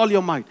 sing with all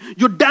your might.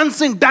 You're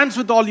dancing, dance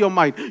with all your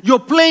might. You're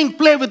playing,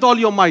 play with all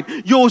your might.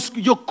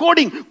 You're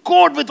coding,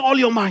 code with all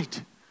your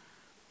might.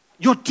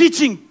 You're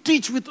teaching,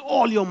 teach with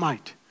all your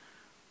might.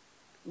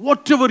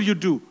 Whatever you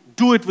do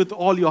it with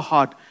all your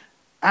heart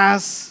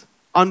as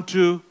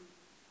unto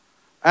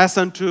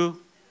the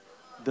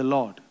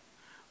Lord.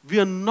 We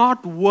are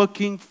not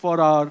working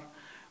for our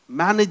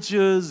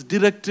managers,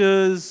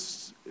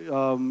 directors,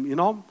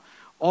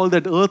 all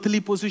that earthly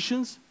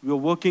positions. We are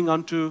working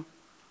unto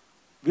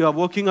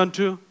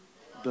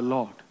the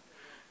Lord.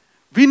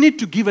 We need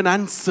to give an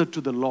answer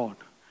to the Lord.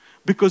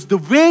 Because the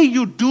way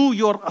you do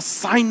your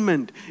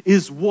assignment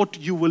is what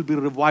you will be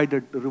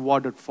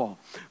rewarded for.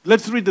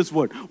 Let's read this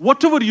word.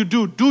 Whatever you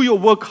do your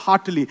work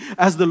heartily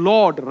as the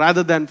Lord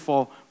rather than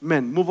for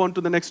men. Move on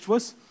to the next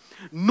verse.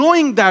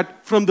 Knowing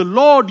that from the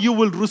Lord you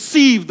will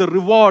receive the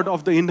reward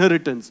of the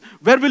inheritance.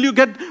 Where will you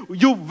get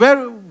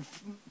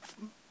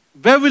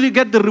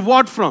the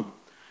reward from?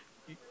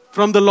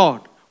 From the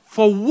Lord.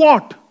 For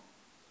what?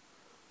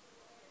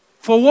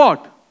 For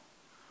what?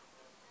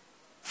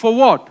 For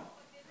what?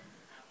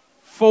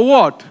 For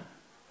what?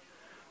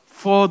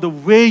 For the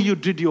way you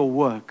did your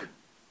work.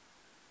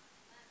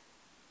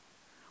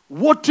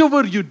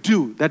 Whatever you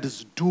do, that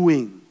is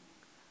doing.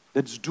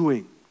 That's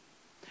doing.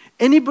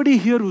 Anybody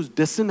here who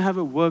doesn't have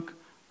a work,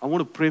 I want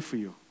to pray for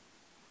you.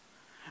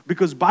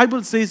 Because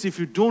Bible says if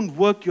you don't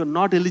work, you're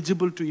not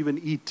eligible to even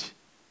eat.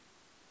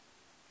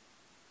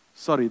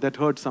 Sorry, that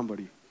hurt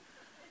somebody.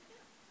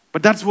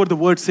 But that's what the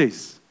word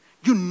says.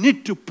 You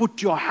need to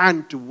put your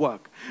hand to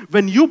work.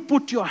 When you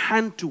put your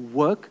hand to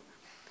work,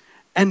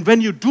 and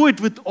when you do it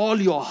with all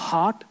your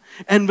heart,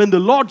 and when the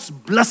Lord's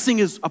blessing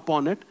is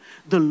upon it,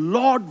 the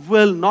Lord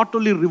will not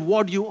only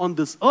reward you on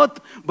this earth,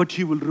 but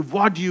He will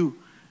reward you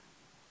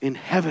in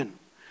heaven.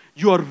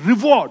 Your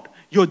reward,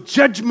 your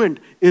judgment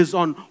is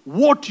on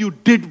what you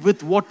did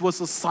with what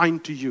was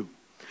assigned to you.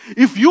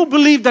 If you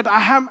believe that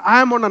I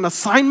am on an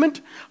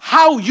assignment,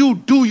 how you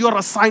do your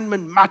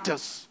assignment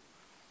matters.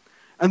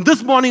 And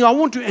this morning I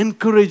want to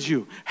encourage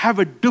you, have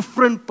a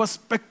different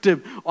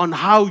perspective on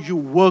how you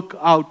work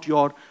out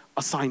your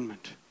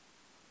assignment.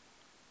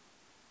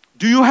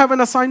 Do you have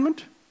an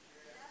assignment?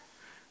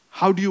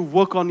 How do you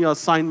work on your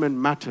assignment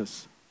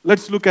matters.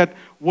 Let's look at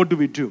what do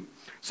we do.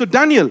 So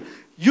Daniel,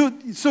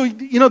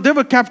 they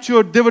were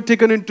captured, they were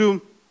taken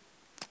into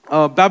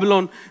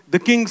Babylon. The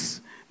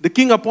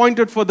king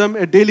appointed for them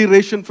a daily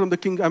ration from the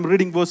king. I'm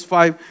reading verse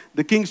 5.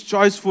 The king's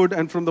choice food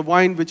and from the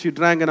wine which he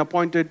drank, and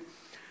appointed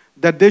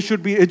that they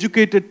should be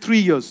educated 3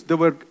 years. They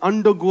were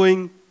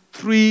undergoing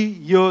 3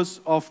 years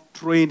of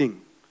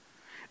training.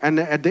 And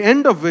at the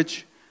end of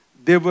which,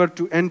 they were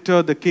to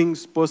enter the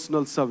king's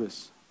personal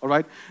service. All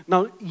right?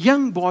 Now,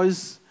 young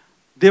boys,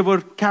 they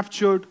were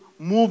captured,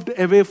 moved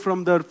away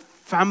from their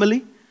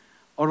family,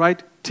 all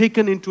right,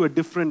 taken into a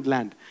different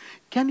land.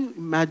 Can you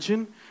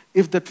imagine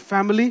if that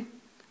family,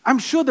 I'm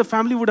sure the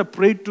family would have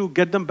prayed to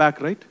get them back,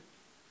 right?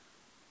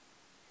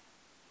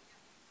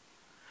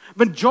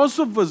 When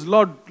Joseph was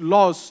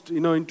lost,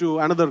 into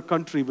another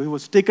country, he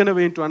was taken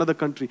away into another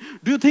country.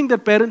 Do you think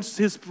that parents,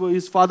 his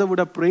father would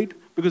have prayed?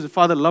 Because the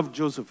father loved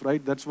Joseph,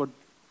 right? That's what the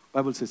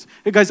Bible says.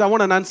 Hey guys, I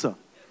want an answer.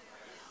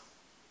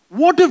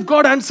 What if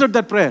God answered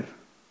that prayer?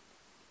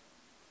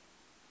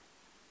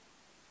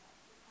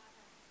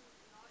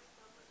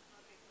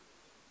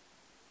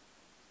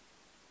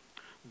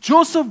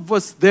 Joseph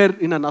was there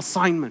in an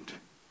assignment.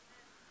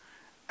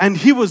 And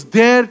he was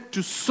there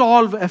to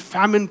solve a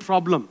famine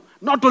problem.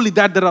 Not only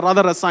that, there are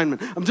other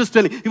assignments. I'm just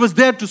telling you, he was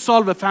there to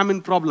solve a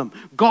famine problem.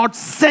 God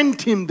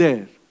sent him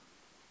there.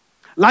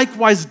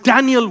 Likewise,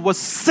 Daniel was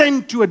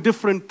sent to a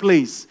different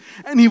place.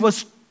 And he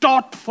was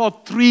taught for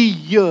 3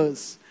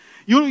 years.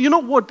 You know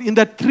what? In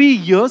that 3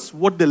 years,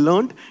 what they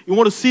learned, you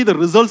want to see the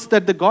results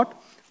that they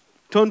got?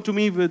 Turn to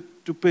me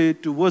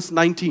to verse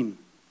 19.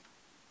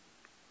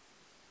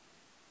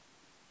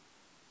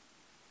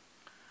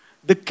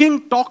 The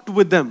king talked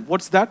with them.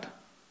 What's that?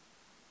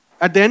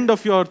 At the end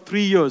of your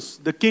 3 years,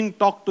 the king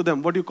talked to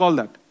them. What do you call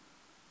that?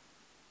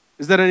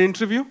 Is there an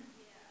interview?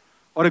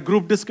 Or a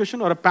group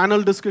discussion? Or a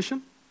panel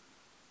discussion?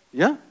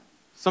 Yeah?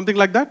 Something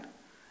like that?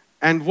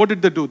 And what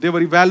did they do? They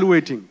were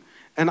evaluating.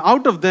 And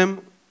out of them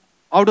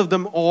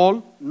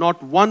all,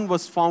 not one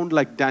was found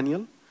like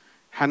Daniel,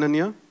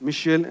 Hananiah,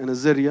 Mishael, and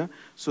Azariah.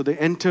 So they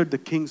entered the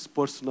king's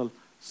personal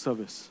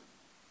service.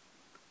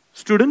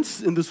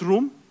 Students in this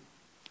room,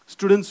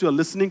 students who are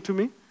listening to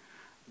me,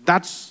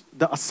 that's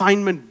the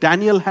assignment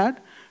Daniel had,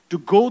 to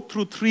go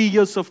through 3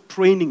 years of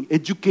training,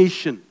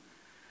 education.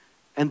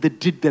 And they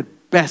did their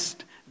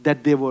best,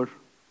 that they were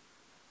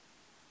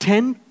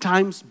 10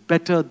 times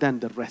better than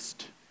the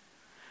rest.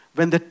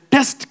 When the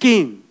test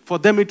came, for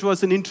them it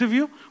was an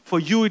interview. For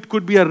you it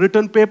could be a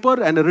written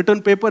paper and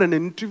an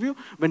interview.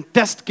 When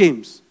test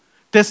came,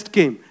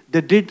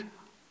 they did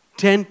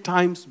 10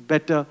 times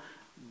better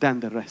than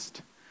the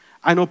rest.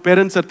 I know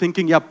parents are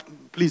thinking, yeah,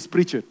 please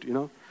preach it,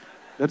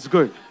 That's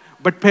good.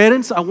 But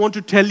parents, I want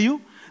to tell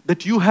you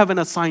that you have an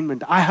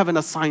assignment. I have an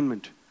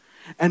assignment.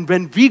 And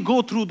when we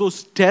go through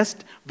those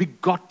tests, we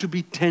got to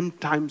be 10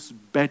 times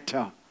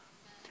better.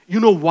 You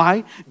know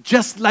why?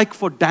 Just like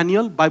for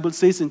Daniel, Bible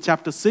says in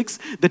chapter 6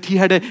 that he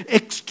had an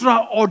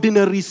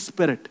extraordinary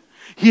spirit.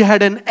 He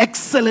had an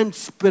excellent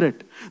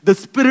spirit. The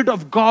Spirit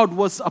of God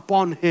was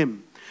upon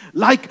him.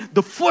 Like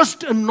the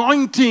first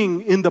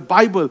anointing in the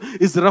Bible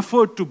is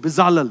referred to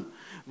Bezalel,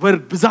 where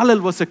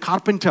Bezalel was a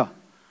carpenter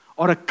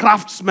or a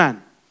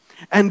craftsman.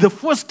 And the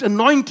first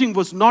anointing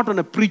was not on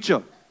a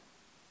preacher.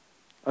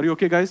 Are you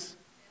okay, guys?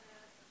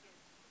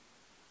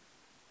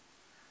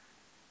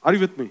 Are you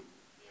with me?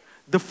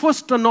 The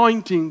first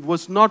anointing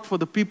was not for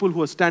the people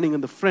who are standing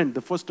in the front.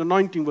 The first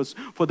anointing was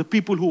for the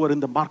people who were in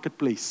the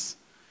marketplace,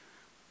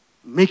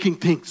 making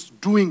things,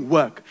 doing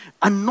work.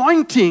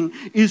 Anointing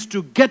is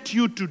to get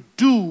you to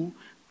do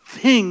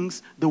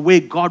things the way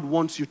God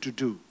wants you to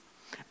do.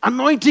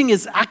 Anointing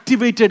is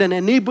activated and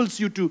enables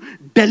you to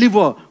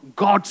deliver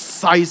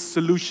God-sized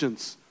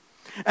solutions.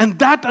 And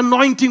that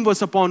anointing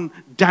was upon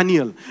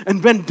Daniel.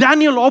 And when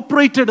Daniel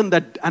operated in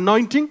that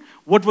anointing,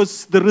 what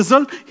was the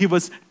result? He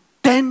was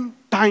 10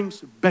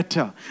 times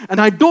better. And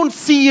I don't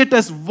see it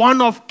as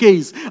one-off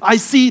case. I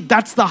see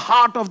that's the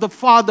heart of the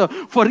Father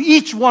for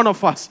each one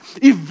of us.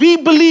 If we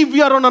believe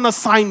we are on an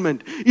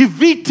assignment, if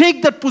we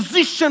take that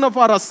position of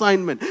our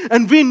assignment,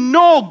 and we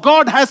know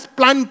God has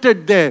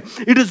planted there,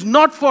 it is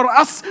not for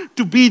us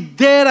to be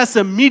there as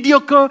a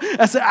mediocre,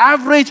 as an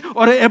average,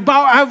 or an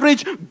above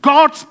average.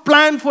 God's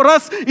plan for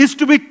us is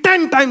to be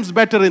 10 times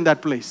better in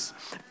that place.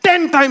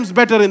 10 times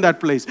better in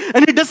that place.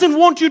 And He doesn't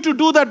want you to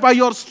do that by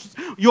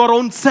your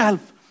own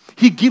self.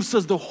 He gives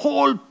us the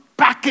whole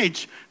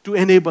package to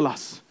enable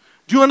us.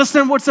 Do you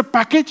understand what's a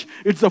package?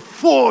 It's a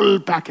full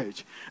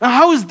package. And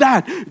how is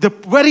that? The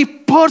very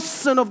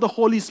person of the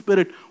Holy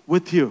Spirit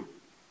with you.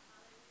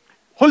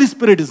 Holy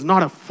Spirit is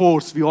not a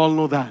force. We all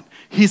know that.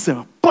 He's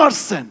a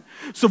person.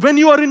 So when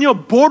you are in your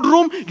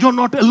boardroom, you're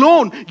not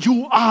alone.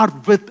 You are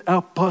with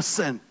a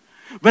person.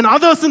 When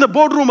others in the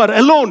boardroom are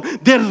alone,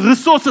 their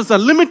resources are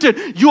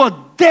limited. You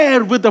are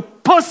there with the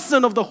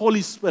person of the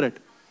Holy Spirit.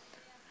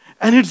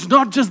 And it's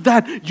not just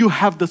that. You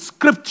have the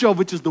scripture,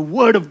 which is the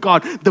word of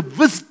God. The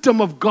wisdom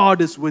of God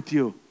is with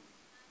you.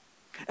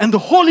 And the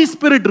Holy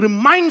Spirit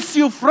reminds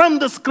you from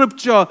the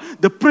scripture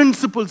the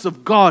principles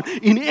of God.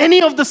 In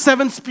any of the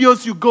 7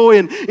 spheres you go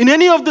in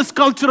any of these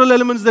cultural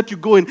elements that you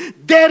go in,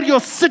 there you're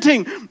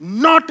sitting,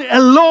 not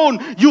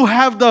alone. You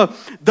have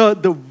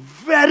the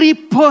very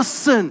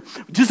person.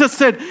 Jesus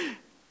said,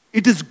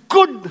 it is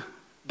good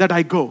that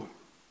I go.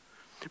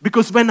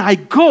 Because when I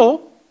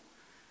go,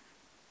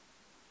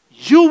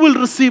 you will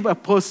receive a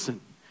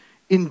person.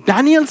 In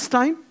Daniel's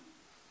time,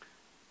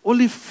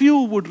 only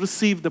few would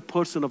receive the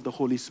person of the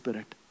Holy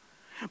Spirit.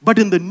 But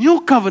in the new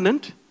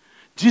covenant,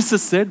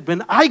 Jesus said,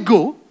 when I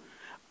go,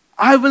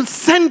 I will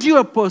send you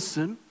a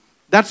person.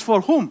 That's for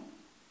whom?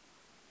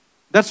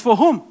 That's for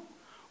whom?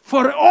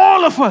 For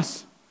all of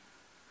us.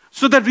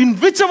 So that in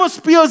whichever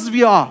spheres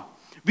we are,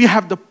 we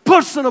have the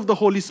person of the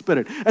Holy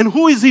Spirit. And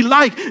who is He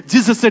like?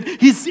 Jesus said,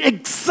 He's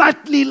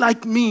exactly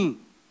like me.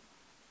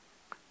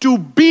 To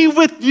be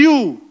with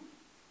you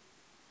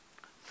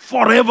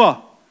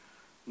forever,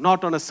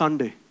 not on a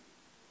Sunday.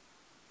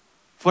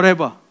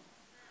 Forever.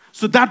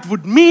 So that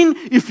would mean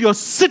if you're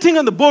sitting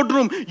in the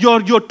boardroom,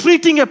 you're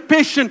treating a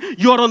patient,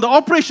 you're on the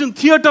operation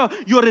theater,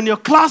 you're in your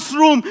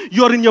classroom,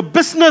 you're in your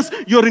business,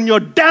 you're in your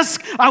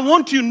desk, I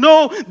want you to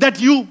know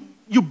that you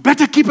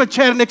better keep a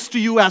chair next to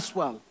you as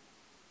well.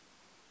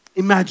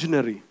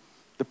 Imaginary.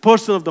 The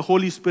person of the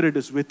Holy Spirit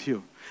is with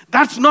you.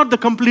 That's not the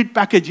complete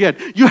package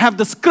yet. You have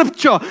the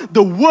scripture,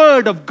 the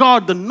word of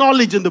God, the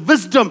knowledge and the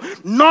wisdom,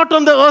 not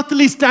on the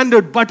earthly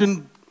standard, but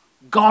in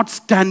God's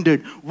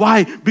standard.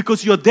 Why?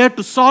 Because you're there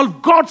to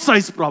solve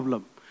God-sized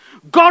problem.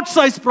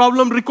 God-sized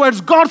problem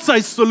requires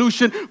God-sized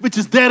solution, which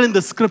is there in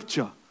the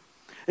scripture.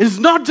 It's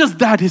not just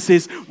that. He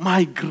says,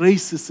 my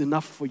grace is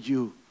enough for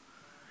you.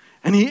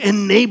 And He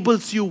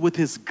enables you with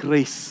His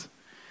grace.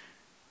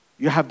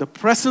 You have the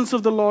presence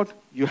of the Lord.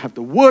 You have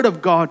the word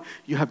of God.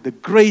 You have the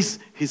grace.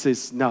 He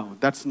says, no,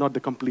 that's not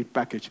the complete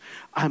package.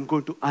 I'm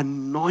going to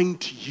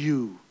anoint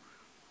you.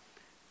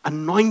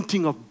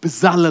 Anointing of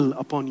Bezalel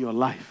upon your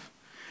life.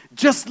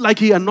 Just like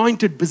he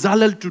anointed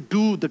Bezalel to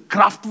do the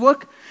craft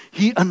work,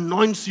 he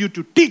anoints you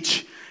to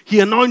teach. He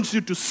anoints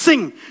you to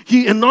sing.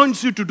 He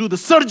anoints you to do the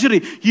surgery.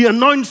 He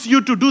anoints you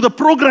to do the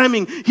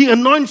programming. He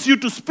anoints you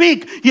to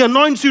speak. He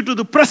anoints you to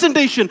the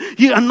presentation.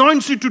 He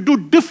anoints you to do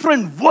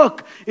different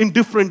work in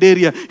different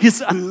area. He's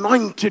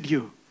anointed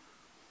you.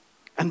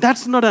 And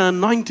that's not an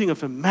anointing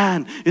of a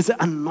man. It's an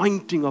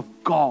anointing of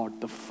God,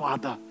 the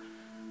Father.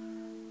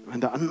 When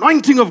the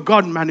anointing of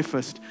God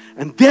manifests,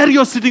 and there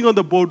you're sitting on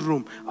the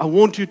boardroom, I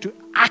want you to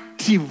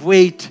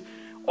activate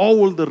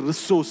all the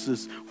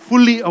resources,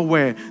 fully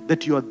aware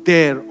that you are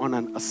there on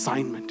an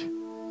assignment.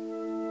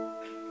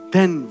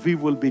 Then we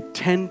will be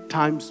 10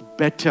 times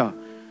better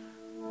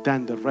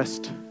than the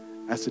rest,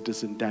 as it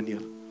is in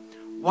Daniel.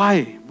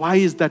 Why? Why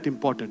is that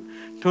important?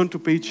 Turn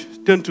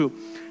to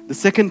the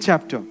second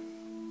chapter.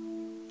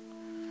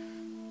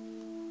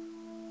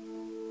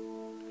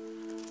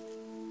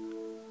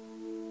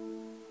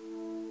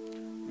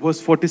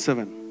 Verse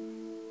 47.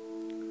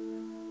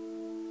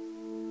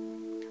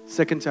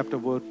 Second chapter,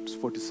 verse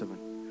 47.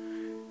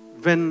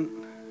 When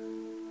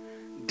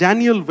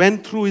Daniel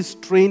went through his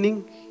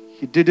training,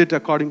 he did it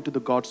according to the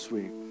God's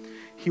way.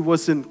 He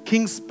was in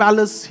king's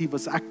palace. He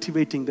was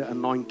activating the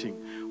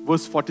anointing.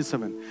 Verse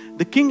 47.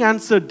 The king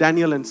answered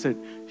Daniel and said,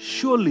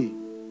 surely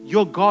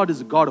your God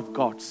is a God of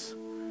gods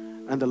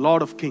and the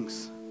Lord of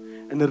kings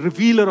and a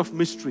revealer of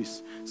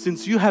mysteries,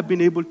 since you have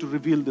been able to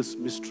reveal this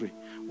mystery.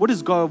 What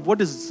is God?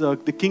 What is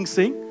the king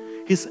saying?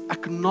 He's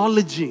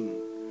acknowledging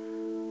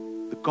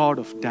the God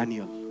of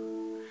Daniel.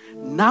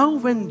 Now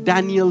when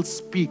Daniel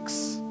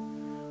speaks,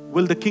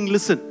 will the king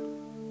listen?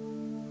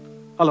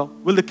 Hello?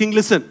 Will the king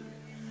listen?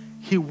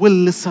 He will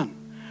listen,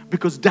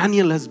 because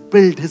Daniel has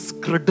built his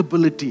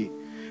credibility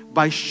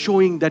by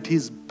showing that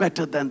he's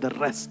better than the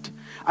rest.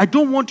 I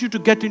don't want you to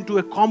get into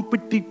a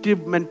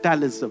competitive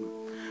mentalism.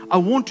 I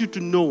want you to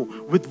know,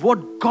 with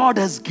what God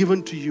has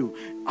given to you,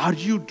 are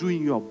you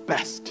doing your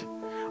best?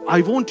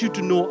 I want you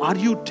to know, are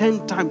you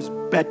 10 times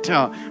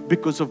better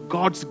because of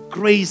God's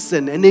grace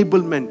and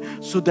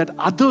enablement, so that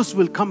others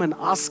will come and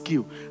ask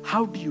you,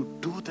 how do you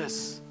do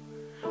this?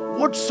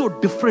 What's so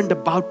different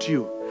about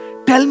you?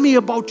 Tell me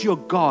about your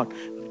God.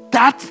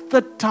 That's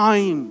the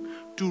time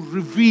to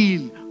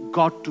reveal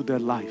God to their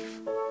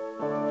life.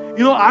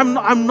 You know,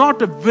 I'm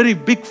not a very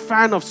big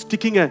fan of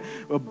sticking a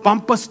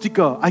bumper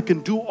sticker. I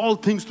can do all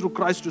things through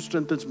Christ who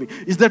strengthens me.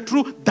 Is that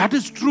true? That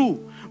is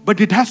true. But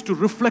it has to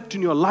reflect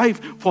in your life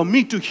for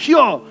me to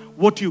hear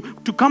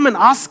to come and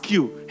ask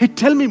you, hey,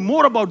 tell me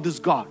more about this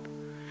God.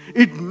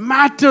 It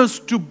matters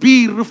to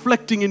be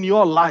reflecting in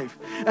your life.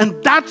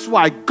 And that's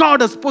why God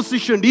has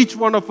positioned each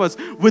one of us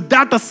with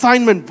that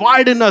assignment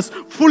wide in us,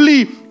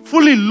 fully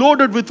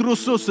loaded with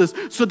resources,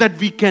 so that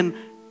we can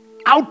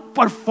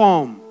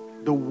outperform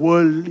the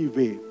worldly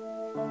way.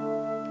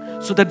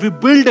 So that we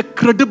build a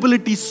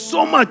credibility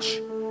so much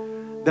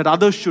that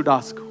others should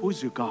ask, who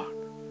is your God?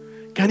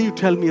 Can you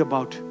tell me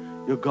about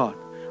your God?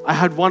 I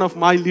had one of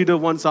my leaders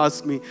once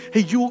ask me, hey,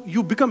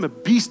 you become a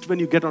beast when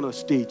you get on a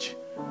stage.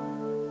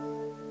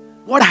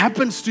 What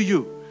happens to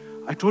you?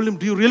 I told him,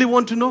 do you really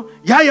want to know?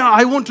 Yeah,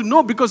 I want to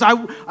know, because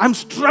I'm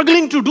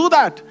struggling to do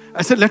that.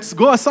 I said, let's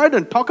go aside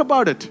and talk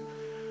about it.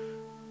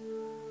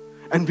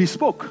 And we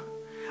spoke.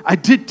 I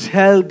did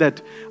tell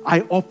that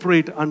I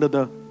operate under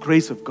the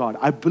grace of God.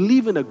 I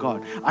believe in a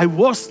God. I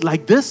was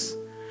like this,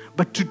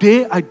 but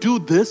today I do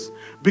this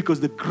because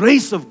the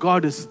grace of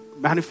God is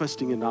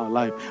manifesting in our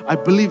life. I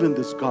believe in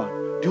this God.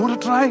 Do you want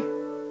to try?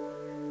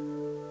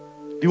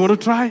 Do you want to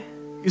try?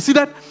 You see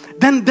that?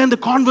 Then the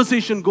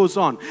conversation goes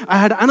on. I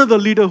had another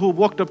leader who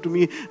walked up to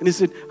me and he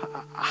said,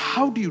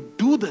 how do you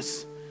do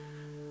this?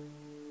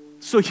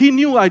 So he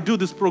knew I do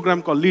this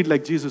program called Lead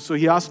Like Jesus. So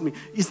he asked me,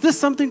 is this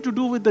something to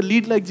do with the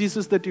Lead Like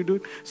Jesus that you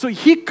do? So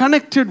he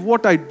connected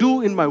what I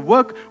do in my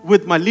work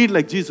with my Lead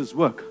Like Jesus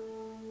work.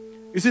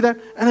 You see that?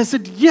 And I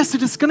said, yes,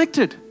 it is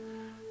connected.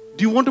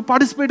 Do you want to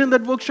participate in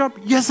that workshop?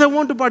 Yes, I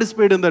want to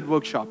participate in that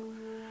workshop.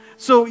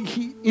 So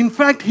in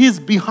fact, he's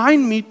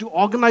behind me to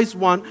organize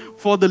one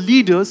for the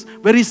leaders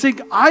where he's saying,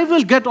 I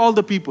will get all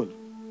the people.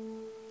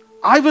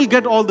 I will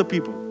get all the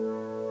people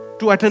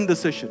to attend the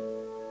session.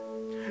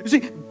 You see,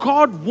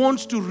 God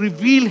wants to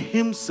reveal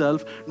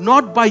himself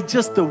not by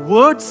just the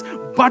words,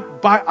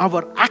 but by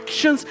our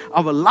actions,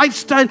 our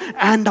lifestyle,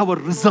 and our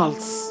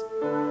results.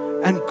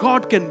 And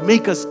God can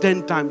make us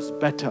 10 times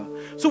better.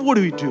 So what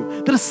do we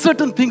do? There are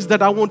certain things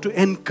that I want to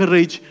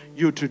encourage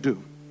you to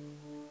do.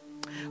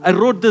 I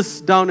wrote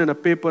this down in a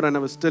paper and I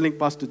was telling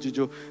Pastor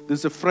Jijo, this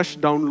is a fresh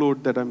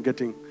download that I'm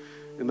getting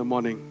in the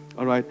morning.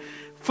 All right.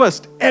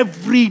 First,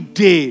 every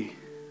day,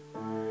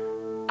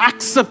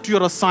 accept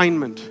your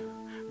assignment.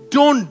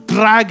 Don't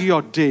drag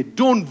your day.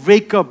 Don't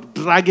wake up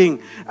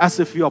dragging as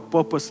if you are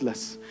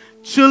purposeless.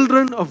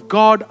 Children of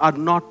God are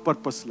not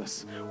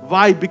purposeless.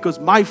 Why? Because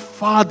my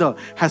Father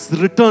has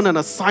written an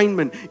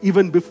assignment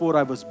even before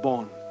I was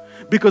born.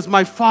 because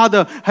my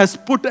Father has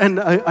put an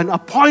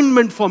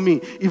appointment for me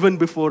even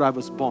before I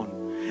was born.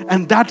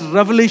 And that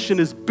revelation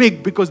is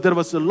big because there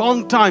was a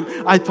long time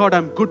I thought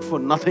I'm good for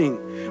nothing.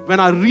 When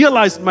I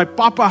realized my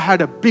Papa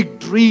had a big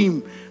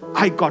dream,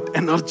 I got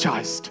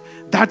energized.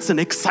 That's an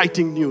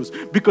exciting news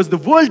because the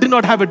world did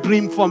not have a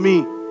dream for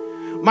me.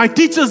 My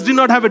teachers did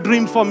not have a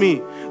dream for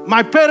me.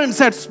 My parents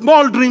had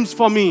small dreams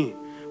for me.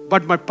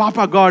 But my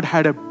Papa God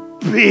had a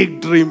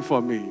big dream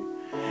for me.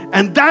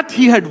 And that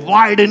He had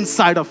wired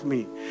inside of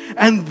me.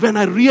 And when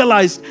I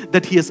realized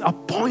that He has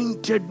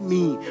appointed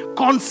me,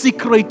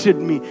 consecrated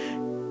me,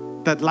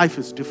 that life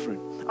is different.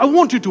 I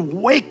want you to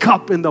wake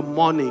up in the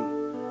morning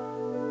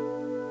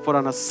for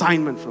an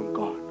assignment from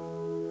God.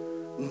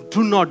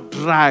 Do not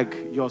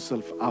drag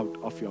yourself out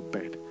of your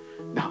bed.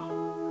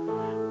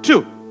 Now,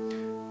 2,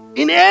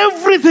 in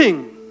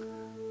everything,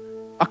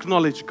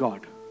 acknowledge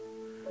God.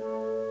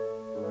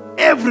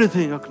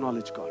 Everything,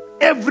 acknowledge God.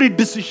 Every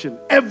decision,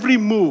 every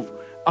move,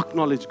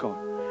 acknowledge God.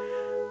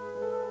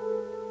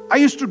 I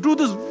used to do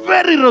this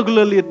very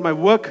regularly at my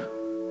work.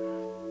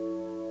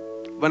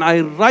 When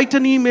I write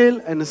an email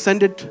and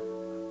send it,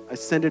 I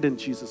send it in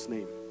Jesus'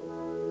 name.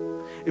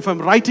 If I'm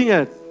writing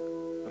a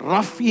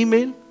rough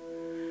email,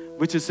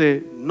 which is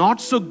a not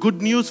so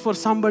good news for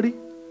somebody,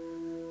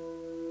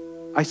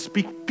 I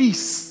speak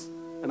peace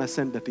and I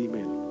send that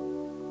email.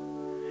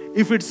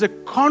 If it's a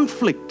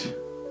conflict,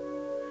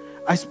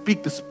 I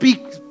speak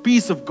the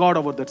peace of God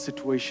over that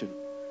situation.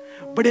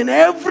 But in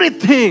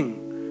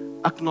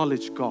everything,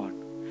 acknowledge God.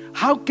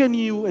 How can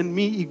you and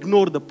me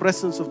ignore the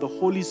presence of the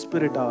Holy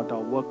Spirit at our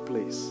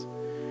workplace?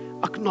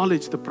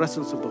 Acknowledge the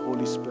presence of the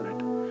Holy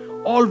Spirit.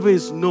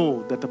 Always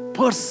know that the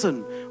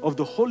person of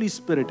the Holy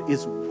Spirit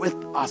is with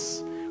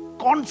us.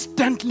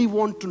 Constantly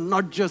want to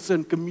nudge us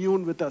and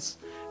commune with us,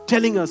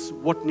 telling us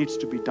what needs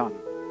to be done.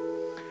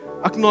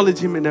 Acknowledge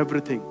Him in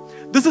everything.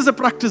 This is a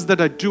practice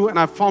that I do, and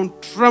I found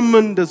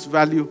tremendous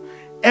value.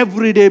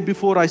 Every day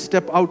before I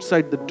step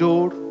outside the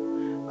door,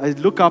 I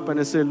look up and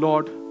I say,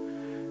 Lord,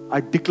 I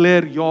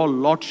declare your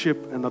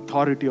lordship and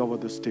authority over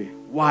this day.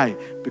 Why?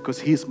 Because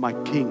He's my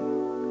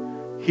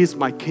King. He's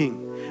my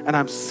King. And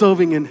I'm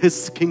serving in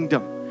His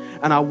kingdom.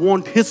 And I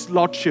want His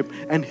lordship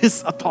and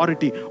His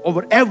authority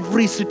over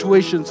every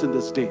situation in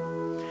this day.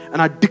 And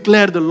I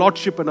declare the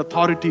lordship and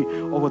authority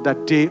over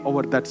that day,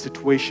 over that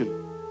situation.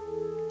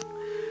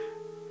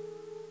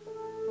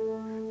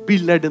 Be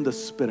led in the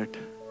Spirit.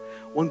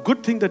 One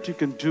good thing that you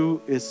can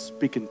do is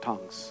speak in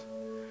tongues.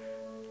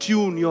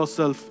 Tune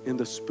yourself in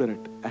the Spirit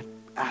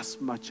as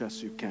much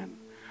as you can.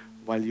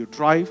 While you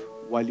drive,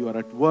 while you are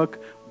at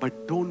work,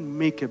 but don't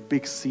make a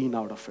big scene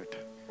out of it.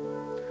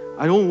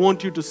 I don't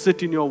want you to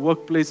sit in your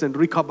workplace and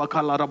people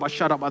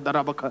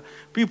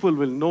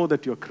will know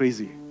that you're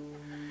crazy.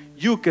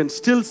 You can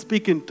still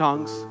speak in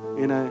tongues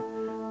in a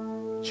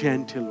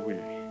gentle way.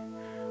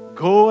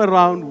 Go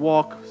around,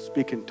 walk,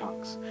 speak in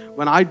tongues.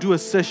 When I do a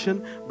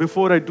session,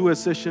 before I do a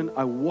session,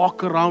 I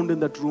walk around in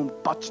that room,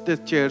 touch the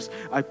chairs,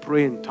 I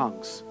pray in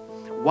tongues.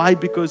 Why?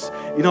 Because,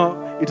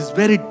 it is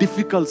very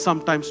difficult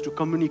sometimes to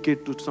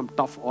communicate to some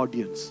tough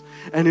audience.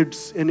 And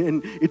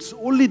it's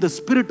only the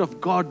Spirit of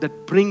God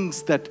that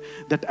brings that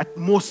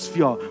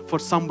atmosphere for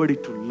somebody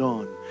to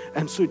learn.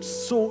 And so it's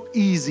so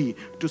easy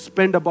to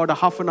spend about a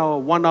half an hour,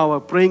 1 hour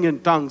praying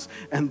in tongues,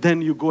 and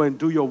then you go and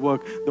do your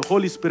work. The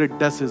Holy Spirit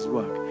does His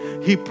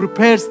work. He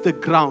prepares the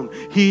ground.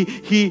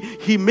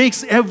 He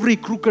makes every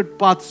crooked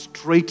path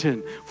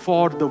straighten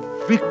for the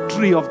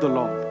victory of the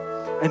Lord.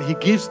 And He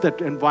gives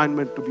that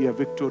environment to be a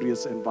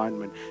victorious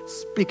environment.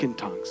 Speak in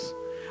tongues.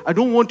 I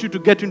don't want you to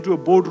get into a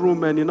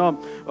boardroom and,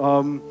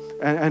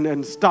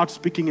 and start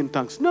speaking in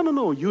tongues.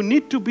 No. You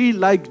need to be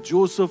like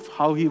Joseph,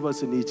 how he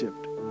was in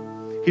Egypt.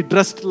 He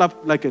dressed up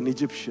like an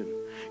Egyptian.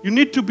 You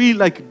need to be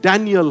like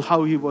Daniel,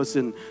 how he was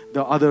in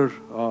the other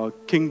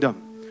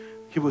kingdom.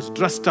 He was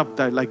dressed up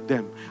like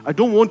them. I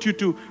don't want you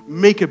to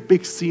make a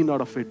big scene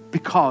out of it,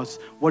 because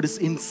what is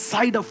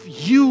inside of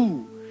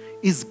you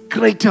is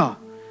greater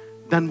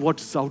than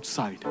what's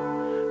outside.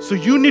 So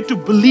you need to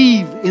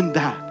believe in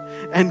that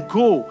and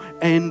go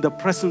in the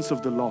presence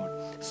of the Lord.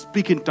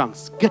 Speak in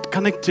tongues. Get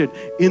connected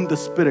in the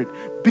Spirit.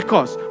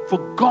 Because for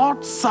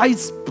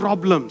God-sized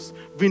problems,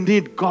 we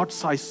need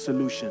God-sized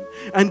solution.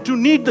 And to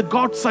need the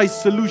God-sized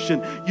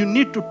solution, you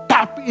need to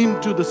tap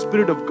into the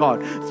Spirit of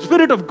God.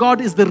 Spirit of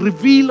God is the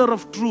revealer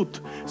of truth.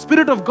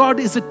 Spirit of God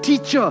is a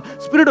teacher.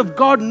 Spirit of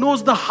God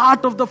knows the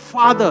heart of the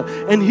Father,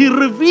 and He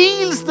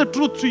reveals the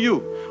truth to you.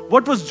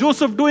 What was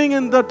Joseph doing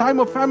in the time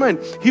of famine?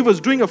 He was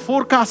doing a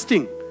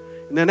forecasting.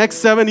 In the next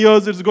 7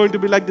 years, it's going to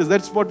be like this.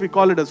 That's what we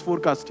call it as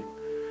forecasting.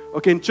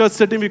 Okay, in church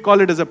setting, we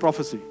call it as a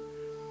prophecy.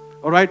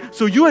 All right?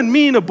 So you and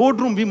me in a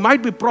boardroom, we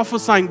might be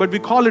prophesying, but we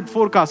call it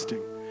forecasting.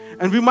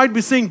 And we might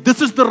be saying, this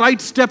is the right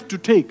step to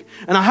take.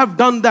 And I have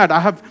done that.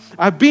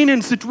 I've been in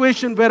a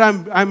situation where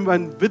I'm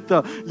with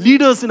the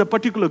leaders in a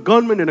particular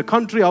government in a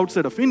country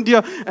outside of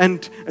India,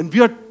 and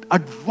we are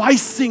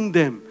advising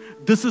them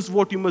this is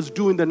what you must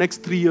do in the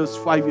next 3 years,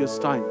 5 years'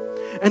 time.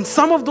 And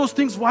some of those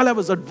things, while I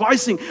was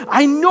advising,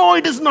 I know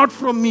it is not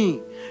from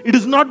me. It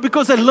is not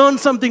because I learned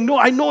something. No,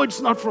 I know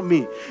it's not from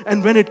me.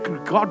 And when it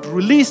got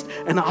released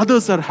and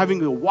others are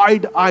having a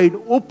wide-eyed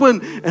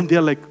open and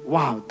they're like,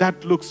 wow,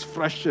 that looks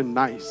fresh and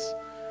nice.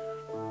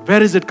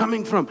 Where is it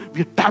coming from?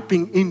 We're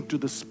tapping into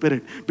the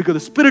Spirit, because the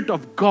Spirit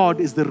of God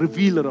is the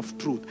revealer of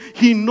truth.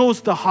 He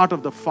knows the heart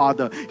of the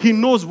Father. He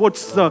knows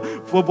what's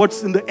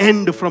in the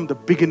end from the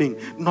beginning,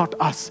 not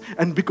us.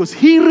 And because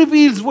He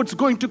reveals what's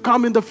going to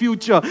come in the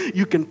future,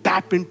 you can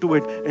tap into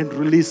it and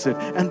release it.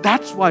 And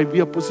that's why we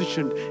are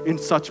positioned in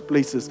such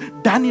places.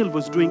 Daniel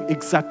was doing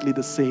exactly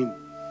the same.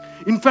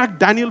 In fact,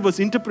 Daniel was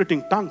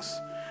interpreting tongues.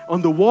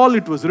 On the wall,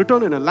 it was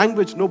written in a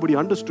language nobody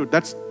understood.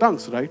 That's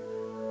tongues, right?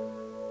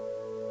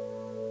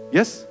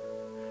 Yes?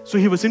 So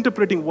he was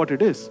interpreting what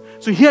it is.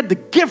 So he had the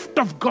gift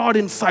of God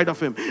inside of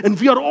him. And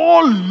we are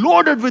all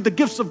loaded with the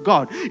gifts of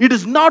God. It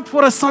is not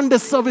for a Sunday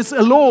service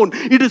alone.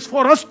 It is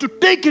for us to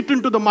take it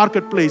into the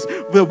marketplace.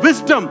 The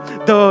wisdom,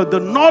 the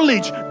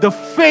knowledge, the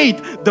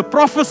faith, the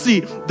prophecy,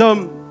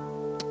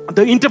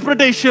 the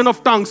interpretation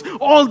of tongues.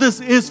 All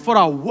this is for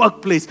our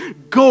workplace.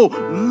 Go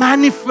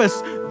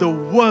manifest the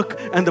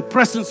work and the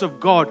presence of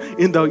God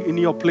in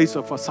your place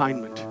of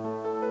assignment.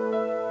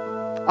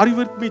 Are you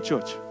with me,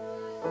 church?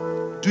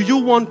 Do you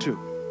want to?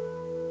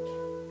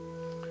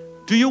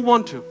 Do you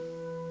want to?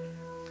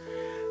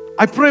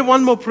 I pray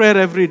one more prayer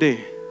every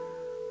day.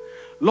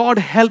 Lord,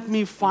 help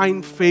me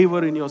find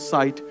favor in your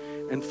sight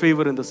and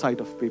favor in the sight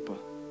of people.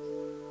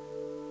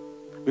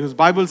 Because the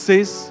Bible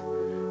says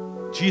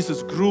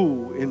Jesus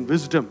grew in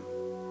wisdom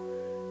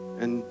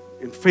and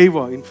in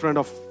favor in front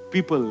of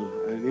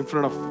people and in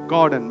front of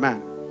God and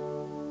man.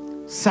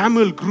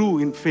 Samuel grew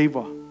in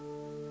favor.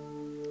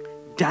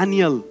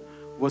 Daniel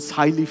was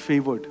highly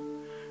favored.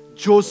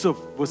 Joseph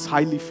was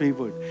highly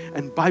favored.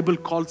 And Bible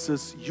calls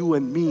us, you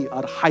and me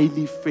are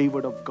highly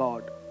favored of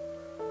God.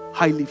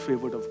 Highly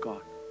favored of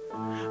God.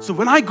 So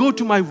when I go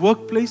to my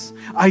workplace,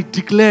 I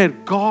declare,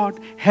 God,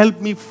 help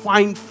me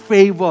find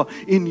favor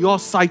in your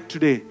sight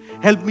today.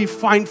 Help me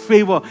find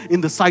favor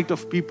in the sight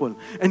of people.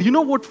 And you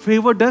know what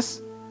favor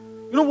does?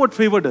 You know what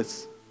favor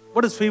does?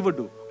 What does favor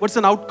do? What's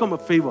an outcome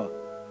of favor?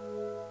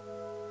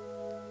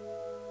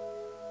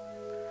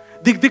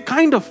 They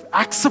kind of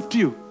accept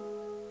you.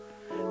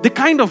 They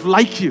kind of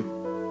like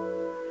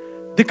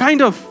you. They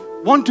kind of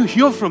want to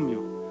hear from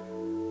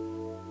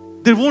you.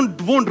 They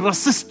won't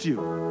resist you.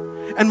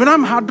 And when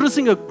I'm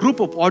addressing a group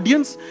of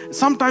audience,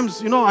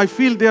 sometimes, I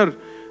feel they're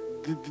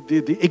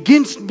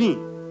against me.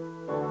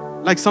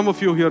 Like some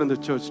of you here in the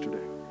church today.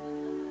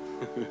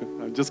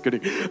 I'm just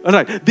kidding. All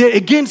right. They're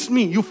against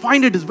me. You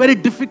find it is very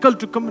difficult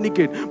to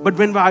communicate. But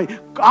when I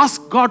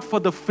ask God for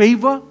the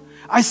favor,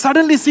 I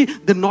suddenly see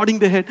the nodding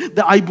their head,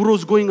 the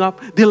eyebrows going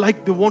up. They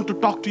want to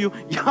talk to you.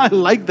 Yeah, I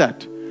like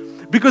that.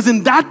 Because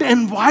in that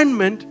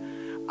environment,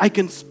 I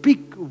can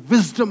speak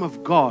wisdom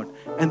of God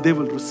and they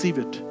will receive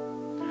it.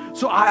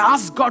 So I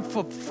ask God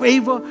for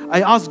favor.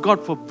 I ask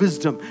God for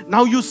wisdom.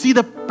 Now you see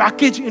the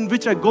package in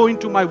which I go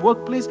into my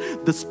workplace.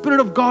 The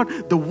Spirit of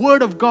God, the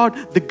Word of God,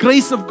 the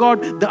grace of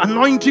God, the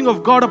anointing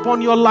of God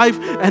upon your life,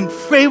 and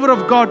favor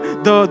of God,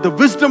 the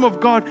wisdom of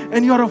God.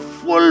 And you're a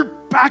full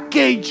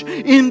package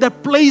in the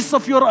place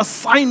of your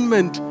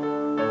assignment.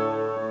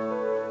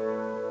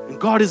 And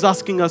God is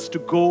asking us to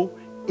go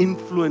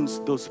influence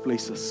those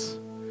places.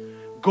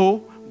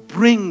 Go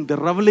bring the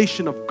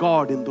revelation of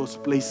God in those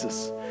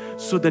places,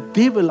 so that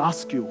they will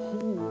ask you,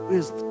 who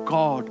is the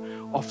God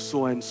of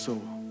so-and-so?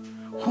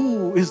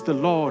 Who is the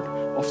Lord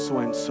of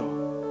so-and-so?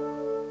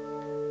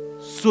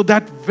 So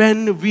that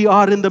when we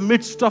are in the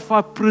midst of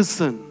our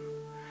prison,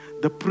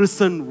 the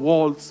prison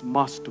walls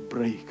must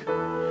break.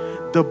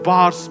 The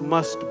bars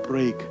must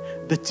break.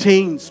 The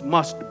chains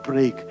must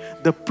break.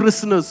 The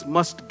prisoners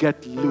must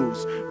get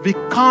loose. We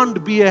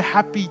can't be a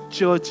happy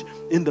church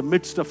in the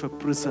midst of a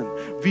prison.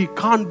 We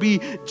can't be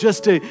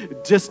just a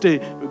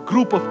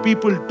group of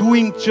people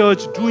doing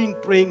church, doing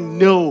praying.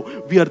 No,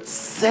 we are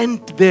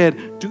sent there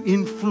to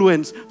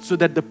influence so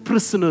that the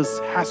prisoners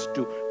has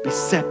to be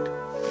set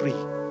free.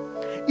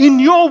 In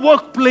your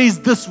workplace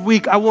this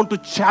week, I want to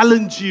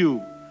challenge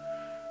you.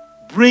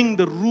 Bring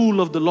the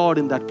rule of the Lord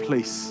in that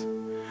place.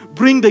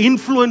 Bring the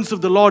influence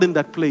of the Lord in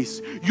that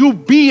place. You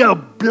be a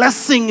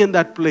blessing in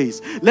that place.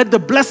 Let the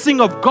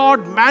blessing of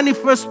God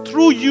manifest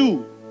through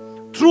you.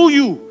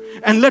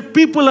 And let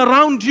people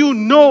around you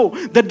know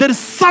that there is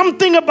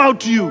something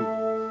about you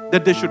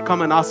that they should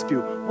come and ask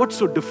you, what's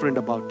so different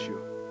about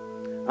you?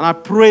 And I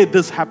pray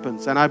this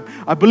happens. And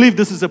I believe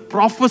this is a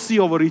prophecy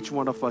over each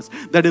one of us,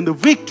 that in the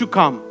week to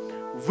come,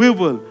 we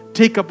will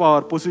take up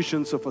our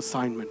positions of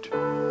assignment.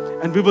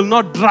 And we will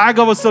not drag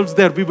ourselves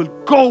there. We will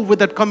go with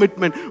that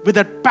commitment, with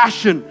that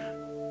passion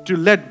to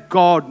let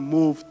God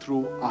move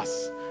through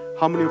us.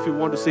 How many of you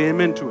want to say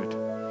amen to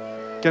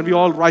it? Can we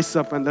all rise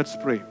up and let's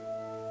pray?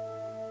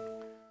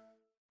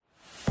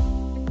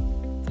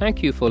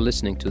 Thank you for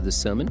listening to this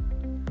sermon.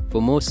 For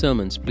more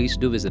sermons, please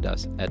do visit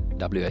us at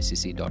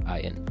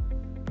wicc.in.